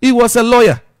he was a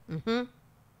lawyer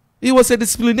he was a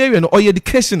disciplinarian or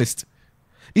educationist.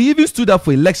 He even stood up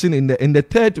for election in the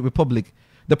Third Republic,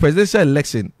 the presidential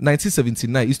election,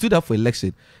 1979. He stood up for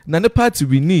election. Now the party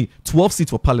we need 12 seats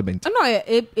for parliament.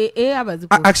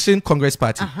 Action Congress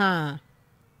Party.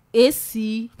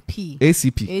 ACP.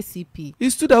 He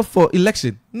stood up for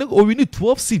election. No, we need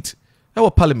 12 seats for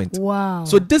parliament. Wow.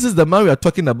 So this is the man we are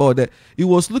talking about. That he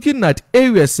was looking at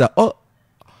areas.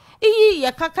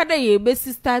 Ya kakada ye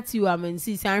besi start you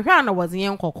amensi anhwa na was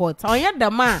yen kokot onya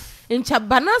dama ncha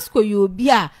Bernasko ye obi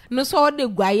a no so de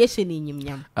guaye hye ne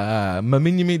nyimnyam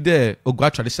mamenyimi de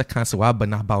ogwa traditional council wa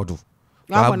bana bawdo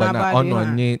wa bana ono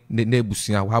nye ne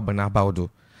busua wa bana bawdo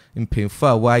in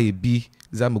painful why be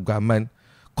Zamugaman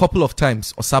couple of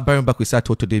times or sabarin back with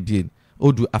Sato to debut.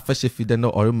 Odu afashe fide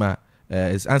no orima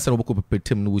is answer woko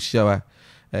petem no shawa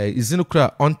is no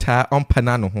kra onta on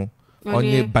panano ho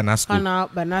onye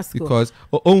Bernasko because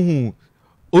ohun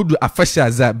Odu afashe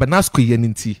aza Bernasko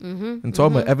yeninti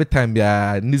nti every time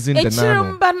ya nizin the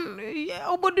nano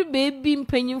obodu baby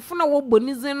mpanyimfo na wo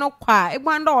bonizin no kwa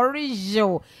egbanda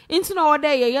orijo into na order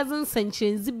ye yazin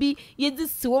sanchenzi bi yedi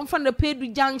si won fa na pedu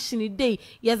junction day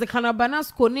yezi kana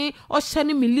Bernasko ne ohye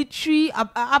ne military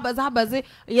abaze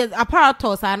yezi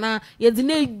apparatus ana yezi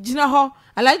na gina ho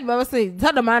Alhaji Baba say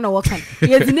that the man work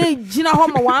yezi na gina ho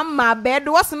ma wan ma bed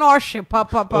was no ohye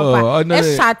papa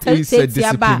e shata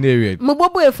disciplinarian mo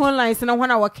bobo e phone lines na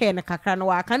hona work na kakra no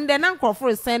wa kan de na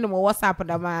nkrofo send mo WhatsApp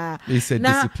da ma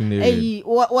na disciplinarian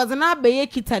was na beye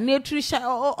kita na trisha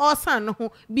o san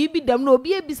ho bibi dam na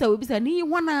obi ebisa ni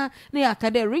hona na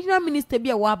yakade regional minister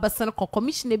bia wa abasan ko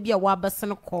commissioner bia wa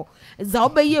abasan ko za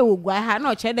obeye wogwa ha na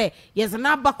o chede yes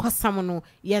na abakosam no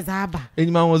yes aba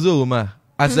enyima wozo ma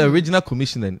as a regional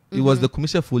commissioner it was the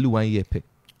commissioner for only 1 year pe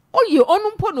oye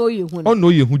onumpo na oye hu no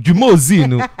oye hu dwuma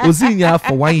ozin ya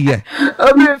for 1 year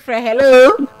obi frɛ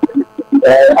hello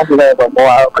yeah,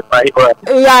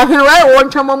 why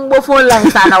won't you mumbo phone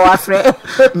lines and our friend?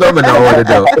 No, but no, I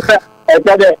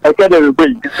can't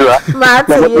everybody.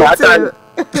 Martin,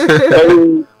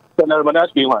 Senator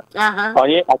Bernasko one.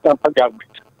 I can't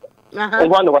government.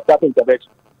 One was starting to bet.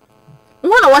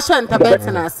 One was starting to bet,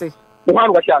 and I say,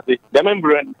 one was starting. The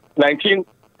member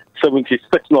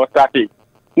 1976 no started.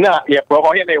 Now, you're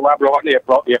probably a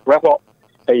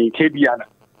KBiana.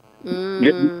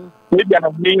 Maybe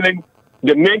I'm meaning.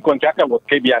 The main contractor was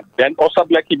KBN. Then also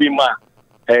like Ibima,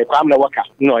 Kwamna Waka,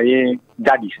 no,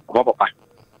 daddies, Papa.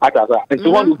 And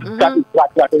so one who started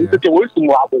to work some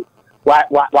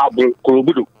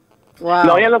Kurubudu.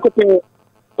 Now, you're looking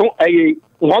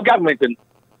more government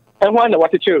and one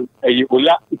what to choose a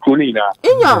Ula Kulina.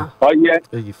 Oh, yeah,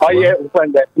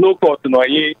 friend that no court no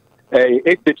ye, a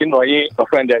station no ye, a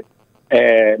friend that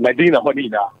Medina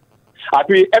Honina. I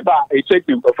feel ever a straight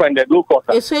to a friend that low cost.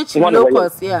 A straight to low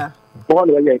cost, yeah.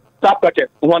 One way, stop purchase,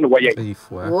 one way. And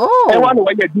one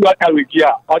way, do a carry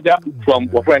here, order from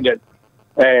a friend that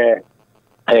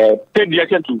 10 years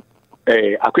to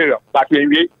Aquarium, but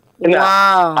we and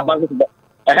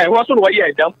also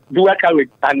way, do a carry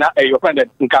and your friend at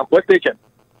Campo Station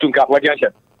to Campo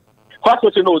Junction. What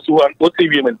was you know, what see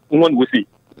women, one will see.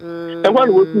 And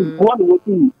one will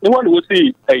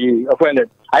see a friend that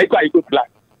I quite good black.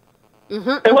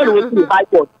 And one will see High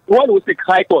Court, one will see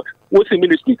High Court, what's the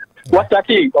ministry. What's that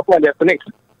thing upon the next?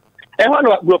 And one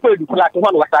was referred to like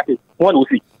one was that one will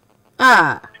see.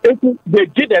 They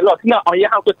did a lot. Now I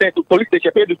have to send to police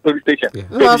station, pay the police station.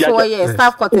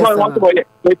 Staff quarters.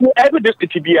 They do every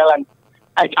district to be and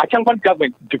I can't want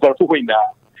government to go to win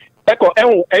now. Echo, I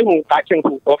can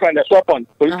go find a swap on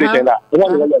police station. And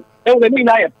when we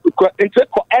now for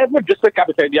every district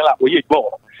capital, we eat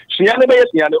more. She never is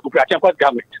the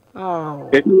government. Oh,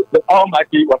 the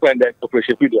almighty was when the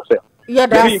operation feed yourself. Yeah,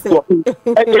 that's it.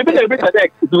 Even a bit of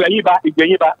that, do any back, and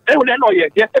then know you're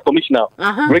just a commissioner,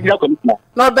 regular commissioner.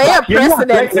 Not by a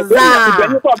president.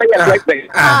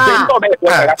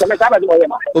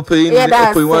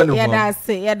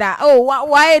 Yeah, oh,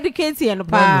 why educating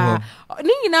pa?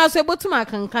 Ningi na so ebo tuma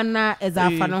kankana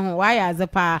ezafa no ho why as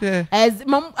pa as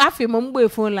mom afi mom boy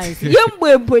phone lines yembo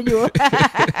emponyo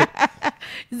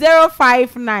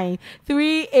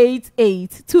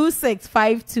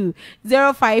 059-388-2652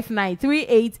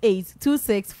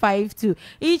 059-388-2652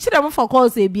 each them for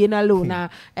calls e bi na low na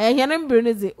here number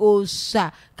no ze o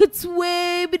sha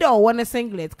kitwe bi do one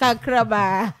singlet kakra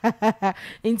ba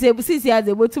inte ebusisi as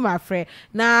ebo tuma frɛ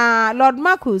na Lord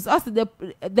Marcus also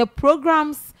the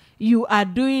programs you are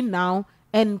doing now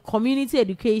and community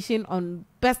education on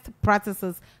best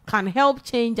practices can help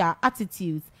change our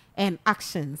attitudes and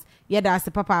actions. Yeah, that's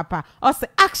the papa. Also,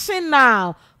 action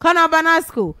now. Frank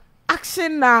Bernasko,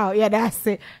 action now. Yeah, that's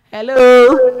it.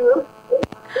 Hello.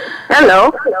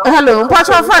 What's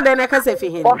your father? I can say for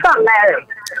him.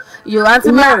 You want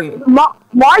to marry?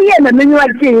 More year than you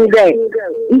are seeing there.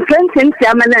 In 20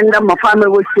 German and my family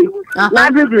will see.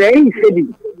 Not the rain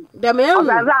city. The man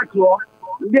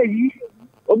the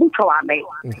Obukawabe.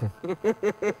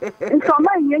 And so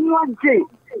my young one say,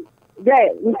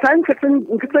 there, in Sankaton,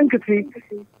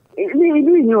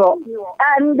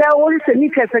 and there was a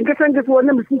niche and different one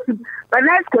number system, but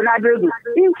that's going to do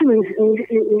influence in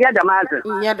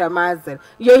Yadamazer.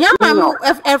 Your young man,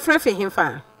 a friend for him,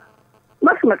 fine.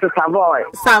 Much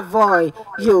Savoy,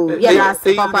 you, yes,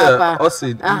 Papa. Also,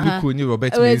 you could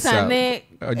Robert Mesa.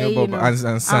 Auntie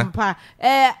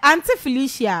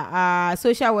Felicia,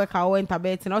 social worker, went a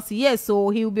bit and also yes, so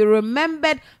he will be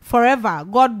remembered forever.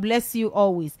 God bless you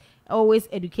always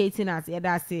educating us. Yeah,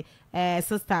 that's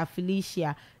Sister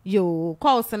Felicia. You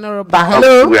call Senator.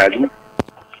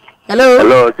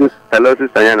 Hello,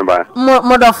 Sister Yanaba.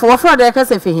 Mother for the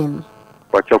case of him.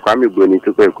 What your family going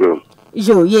to go room?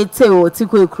 Yo, ye tell to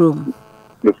go room.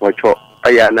 Before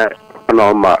I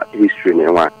normal history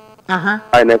in one.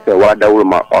 I never what the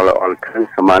woman all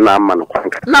cancer man. Now,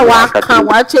 I can't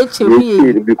watch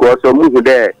it because of move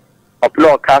there.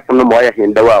 Upload cast on the boy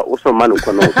in the world, also man who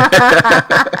can know.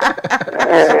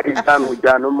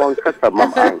 Done among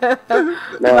customer.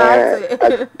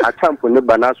 I can't put the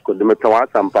Bernasko, the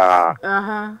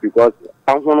Metawasampa, because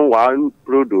one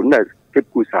produce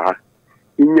keep Kusa.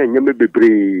 In your maybe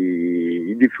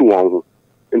brave if you want.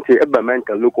 Until ever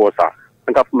mental look or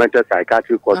and governmental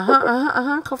psychiatric or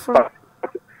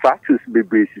factors be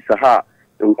basis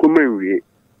and commemorate.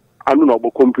 I don't know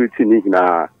about computing in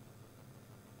a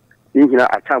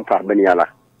champa beniala.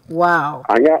 Wow.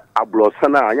 Anya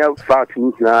ablosana, anya fat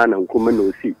in and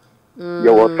common see.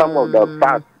 There was some of the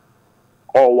facts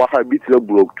or what I beat the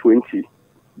block 20,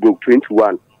 block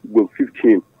 21, block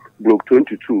 15, block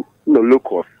 22, no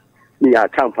locus. Me a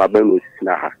champa benos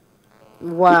na.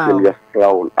 Wow.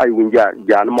 I win Jan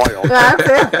Moyo.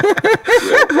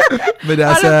 But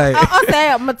that's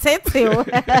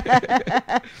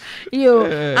you,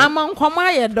 I'm on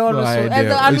Komaya Dono.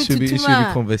 It should be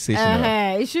conversation.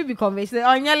 It should be conversation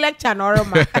on your lecture,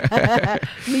 Norma.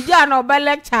 Mijano by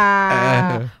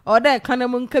lecture or that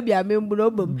Kanamun Kabia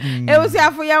Mimbulobum. It was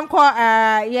here for young call,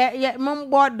 yeah, Mum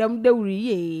bought them the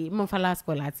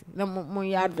Monfalasco Latin. No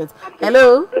more adverts.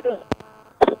 Hello.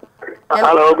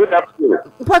 Hello, good afternoon.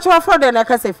 What you offer then? I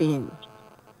can say for him.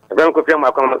 I don't confirm my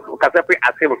Casapi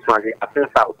Asin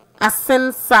South.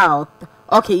 Asin South.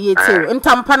 Okay, you too. In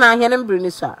Tampana, here in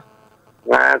Brunisha.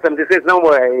 Something says no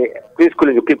way. Queen's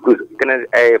School you keep good. Can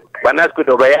a Bernasko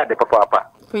over here, the Papa.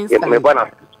 Queen's School.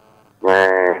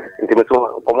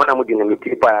 Pomona Mudin and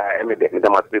keep the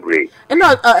must be brave. And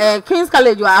no, Queen's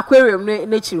College, your aquarium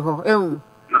nature.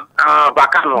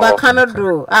 Bacano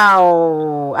do.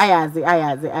 Oh, I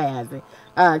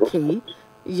okay.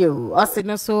 You also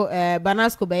no so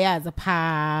Bernasko Baya as a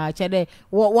pa chede.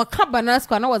 What cup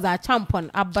Bernasko and I was a champion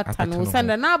abatano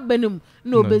send an benum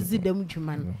no busy them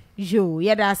human. You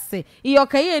yet say you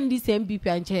okay in this MPP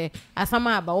and chair as some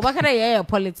about what can I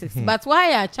politics, but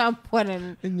why a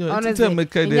champion in your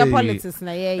politics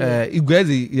na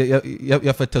Igwezi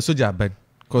ya fetasoja ben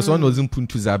because one was in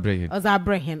Puntu Zabrehen.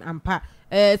 Zabrehen and pa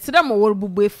Sidam will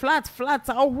be flat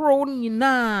all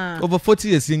na over 40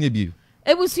 years in your view.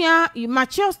 It was here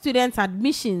mature students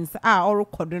admissions are all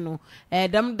cordonal.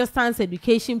 Them distance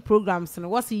education programs and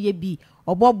what's ye be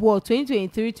or Bob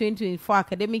 2023-2024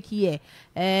 academic year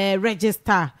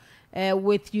register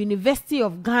with University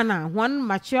of Ghana one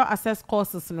mature access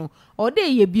courses no or they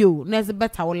ye view next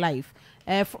better life.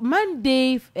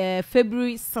 Monday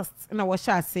February 6th na what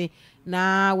shall say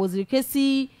na was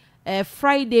see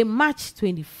Friday March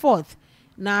 24th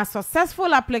na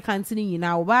successful applicants in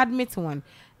now admit one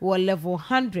were level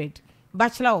 100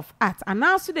 Bachelor of Arts and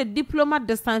also the diploma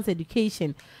distance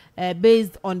education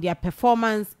based on their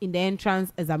performance in the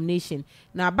entrance examination.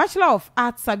 Now Bachelor of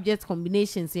Arts subject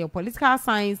combinations your political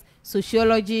science,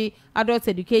 sociology, adult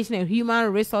education and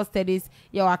human resource studies,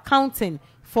 your accounting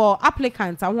for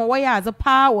applicants and why as a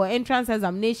power entrance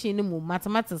examination in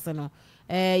mathematics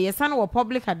your son was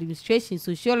public administration,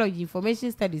 sociology,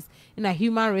 information studies in a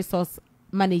human resource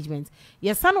management.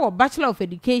 Your son was Bachelor of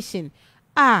Education.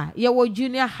 Your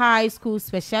junior high school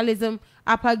specialism,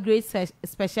 upper grade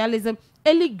specialism,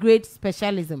 early grade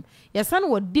specialism. Your son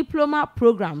was diploma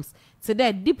programs. So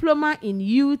that diploma in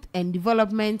youth and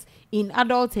development, in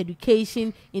adult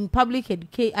education, in public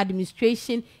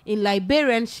administration, in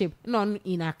librarianship, non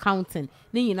in accounting.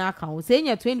 Then in account, saying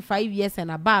you're 25 years and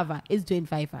above is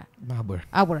 25.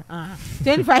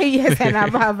 25 years and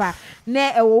above.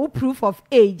 Ne a proof of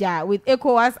age with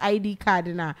ECOWAS ID card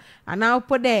na. And now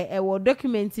put there a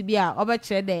document to be a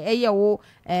overture there.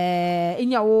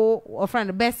 In your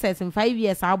friend best set in 5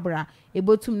 years abra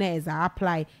able to ne is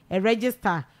apply a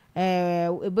register.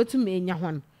 Able to me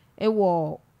one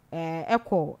echo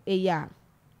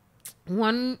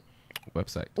one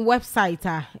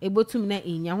website able to me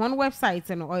in one website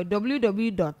and or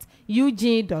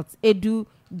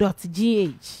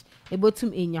www.ug.edu.gh able to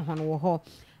me in one wo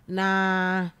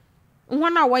na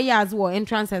one hour years wo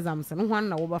entrance exams and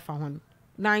one over for one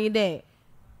now you there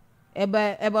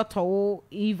ebe to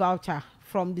e-voucher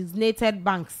from designated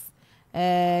banks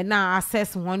now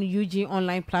access one UG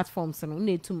online platforms no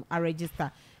need to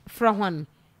register from one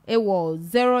it was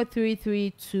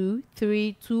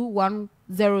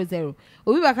 0332322100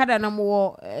 obi bakada na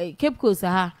mo Cape Coast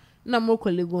ha na mo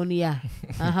kolegonia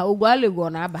aha ogwalego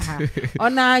na aba ha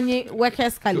ona anyi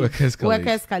workers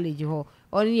college ho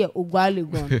oni ye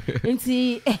ogwalego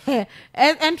nti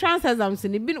entrance exams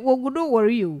ni bi wogudo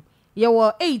worry you ye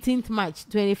were 18th March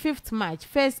 25th March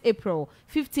 1st April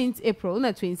 15th April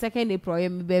na 22nd April ye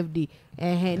my birthday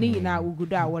ni na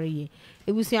wogudo a worry ye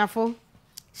ebusuafo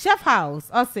Chef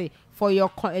House also for your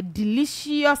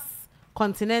delicious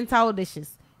continental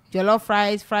dishes. Jollof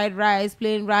rice, fried rice,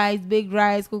 plain rice, big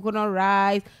rice, coconut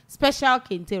rice, special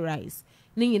kente rice.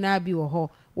 Ningi na bi wo ho.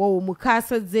 Wo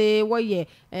mukasa ze wo ye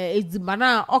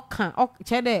edzibana oka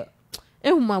chede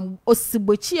ehuma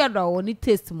osibochi ada woni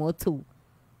taste mo to.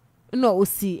 No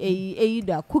osi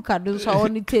da cooker don so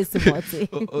woni taste mo to.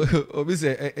 Obi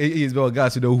say is be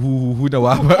gas the who na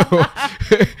wa.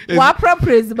 Wa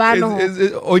praise ba no.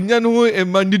 Onya no e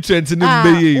man nutrient ni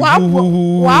be wa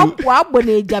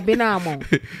gbona ejabe na amo.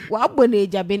 Wa gbona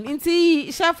ejabe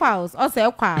nti Chef House o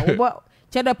say kwa wo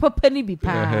cheda papa ni bi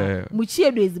pa mu chi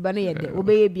edo eziba na yede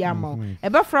obeye bi amo e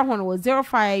be fra ho no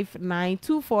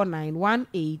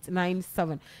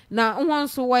 0592491897 na won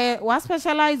so wa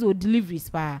specialize with deliveries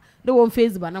pa the one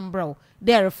Facebook number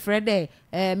there Fred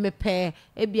mepe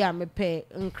e bia mepe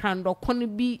nkrando kono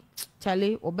bi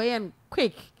chale obeye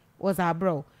quick was our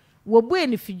bro wo bu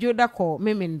eni fijo da ko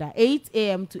memenda 8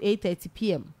 a.m. to 8:30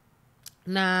 p.m.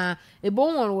 na e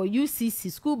bon won wo UCC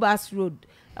School Bus Road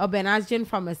Urban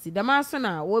Pharmacy damaso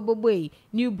na wo boboy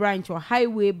new branch or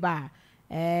highway bar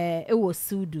e wo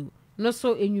sudu no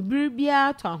so enwubiri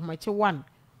bia to ahomache 1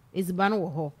 ezibano wo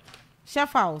ho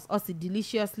Chef House also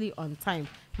deliciously on time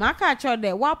maka acho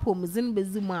de wapo muzin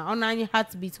bezuma onanyi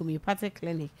heartbeat homeopathic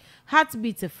clinic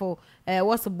heartbeat for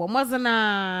what's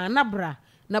bomazana nabra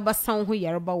na basan ho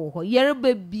yereba wo ho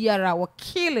yereba biara wo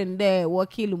killing there wo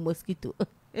kill mosquito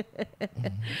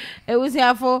it was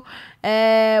here for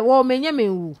wo menye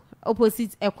menwu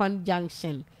opposite Ekwan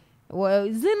Junction wo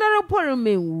zinara poro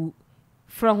menwu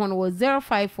from one was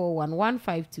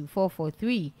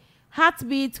 0541152443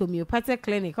 heartbeat homeopathic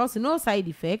clinic also no side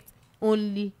effect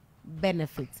only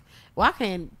benefits what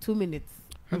can 2 minutes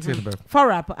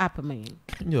for up man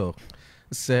yo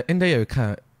so in there you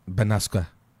can Bernasko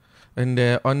and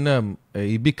on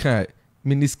ibika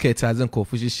miniskirt as an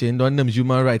confusion on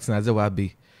human rights na ze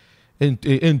wabi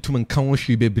entum kan wo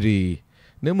hwe bebre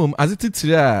na mom as it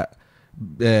tira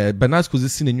Bernasko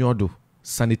is in nyodo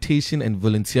sanitation and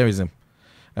volunteerism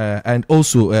and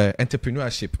also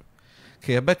entrepreneurship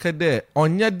Kebeka de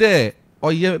onya de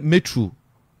oye metro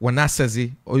wana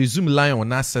asaze or zoom line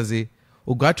wana asaze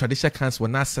o gwa traditional council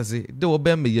wana asaze de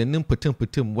obe me yenim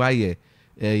potem why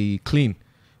clean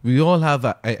we all have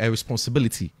a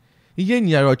responsibility yen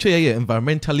yaro che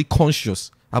environmentally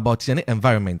conscious about your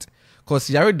environment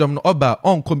cause yare dom no oba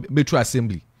onko metro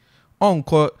assembly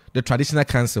onko the traditional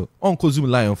council onko zoom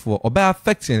line for oba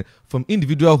affecting from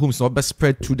individual homes no oba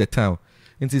spread through the town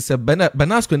it is a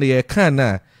Bernasko ne ye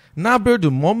kan na bird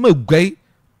mama gwai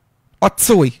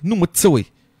otwe no mutwe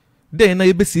then na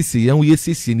yebesisi yan we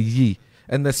sisi ni yi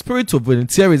and the spirit of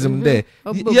volunteerism there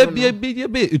ye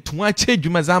be etun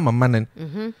adwuma za mamanen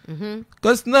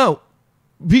because now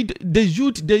the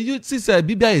youth sister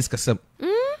bibia is kasam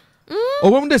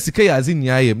Owam de sika ya azin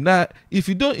yayem na if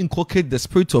you don't inculcate the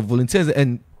spirit of volunteerism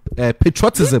and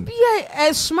patriotism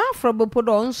bibia smart from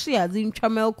bodo onso ya azin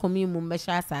twamel community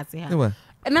mbesha asase ha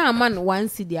na man one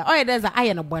city oh there's a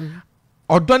iron one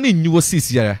odoni nyiwo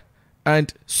sisiara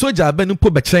and soldier abenu po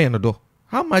bekyere no do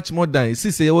how much more than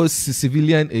sisi was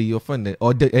civilian your friend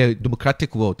or the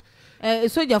democratic world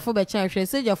soldier for bekyere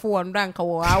soldier for one rank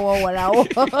wo awo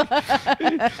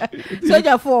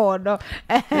soldier for no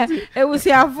e was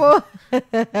here for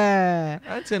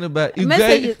answer about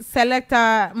message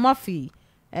selector Murphy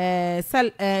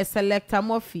selector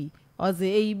Murphy or the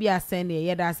AEB ascend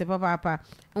ye da se papa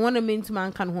I want to mean to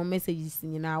man can home messages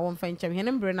in our one friend champion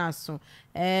and Bernasko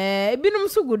binum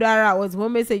so good was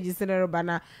home messages in a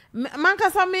bana man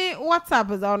ka me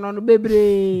WhatsApp is on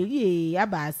bebre ye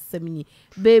aba semi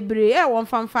bebre one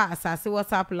fan fa asase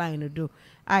WhatsApp line do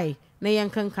ai na yan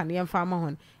kan yan farmer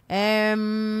hon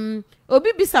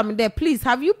obi bisam there please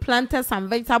have you planted some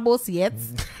vegetables yet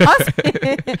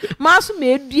masu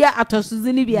me dua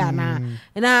atosuzini bia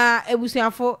na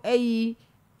ebusuafo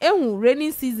ehu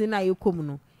rainy season na yekom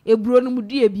no eburo no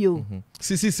mudie bio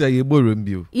sisi say yeboro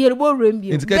mbio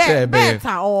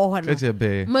beta ho no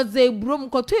maze eburo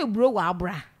mkoto eburo wa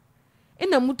abra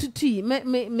ina mututu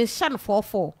me shan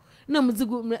 44 na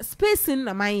muzigu spacing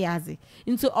na man yaze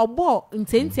into obo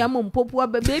intenti am mpopo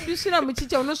baby so na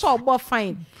mchiche no so obo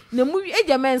fine na mu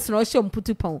eja mens na o hye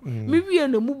mputu pon mi wie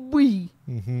na mu bui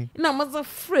na maza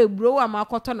free bro wa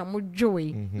makoto na mu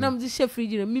dwoe na mzi hye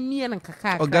fridge na mimia na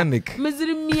kaka organic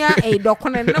meziri mia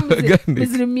dokona na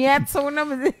meziri mia to na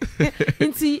mezi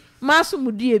inti maso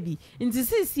mudie bi inti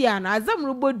sisi ana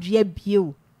azamro bodua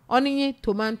bieu onye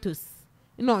tomatoes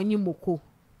na onye moko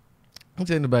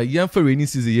Ntendo ba yan for rainy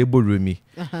season ye borumi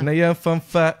na yan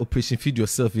fanfa operation feed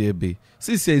yourself ye be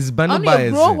sisi is banu by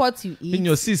grow what you eat in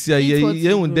your sisi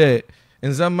ye unde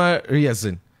nzama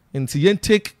reason nti yen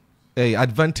take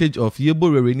advantage of ye bo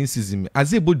rainy season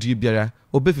as e bo du biara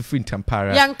obefifri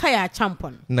ntampara yanka ya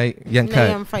champon na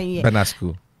yanka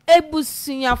Bernasko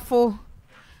ebusunyafo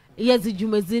yezi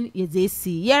jumazin yezi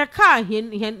esi yerka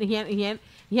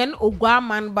hen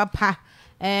ogwaman bapa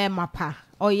mapa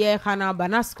oye kana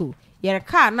Bernasko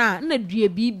yerka na due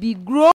bibi grow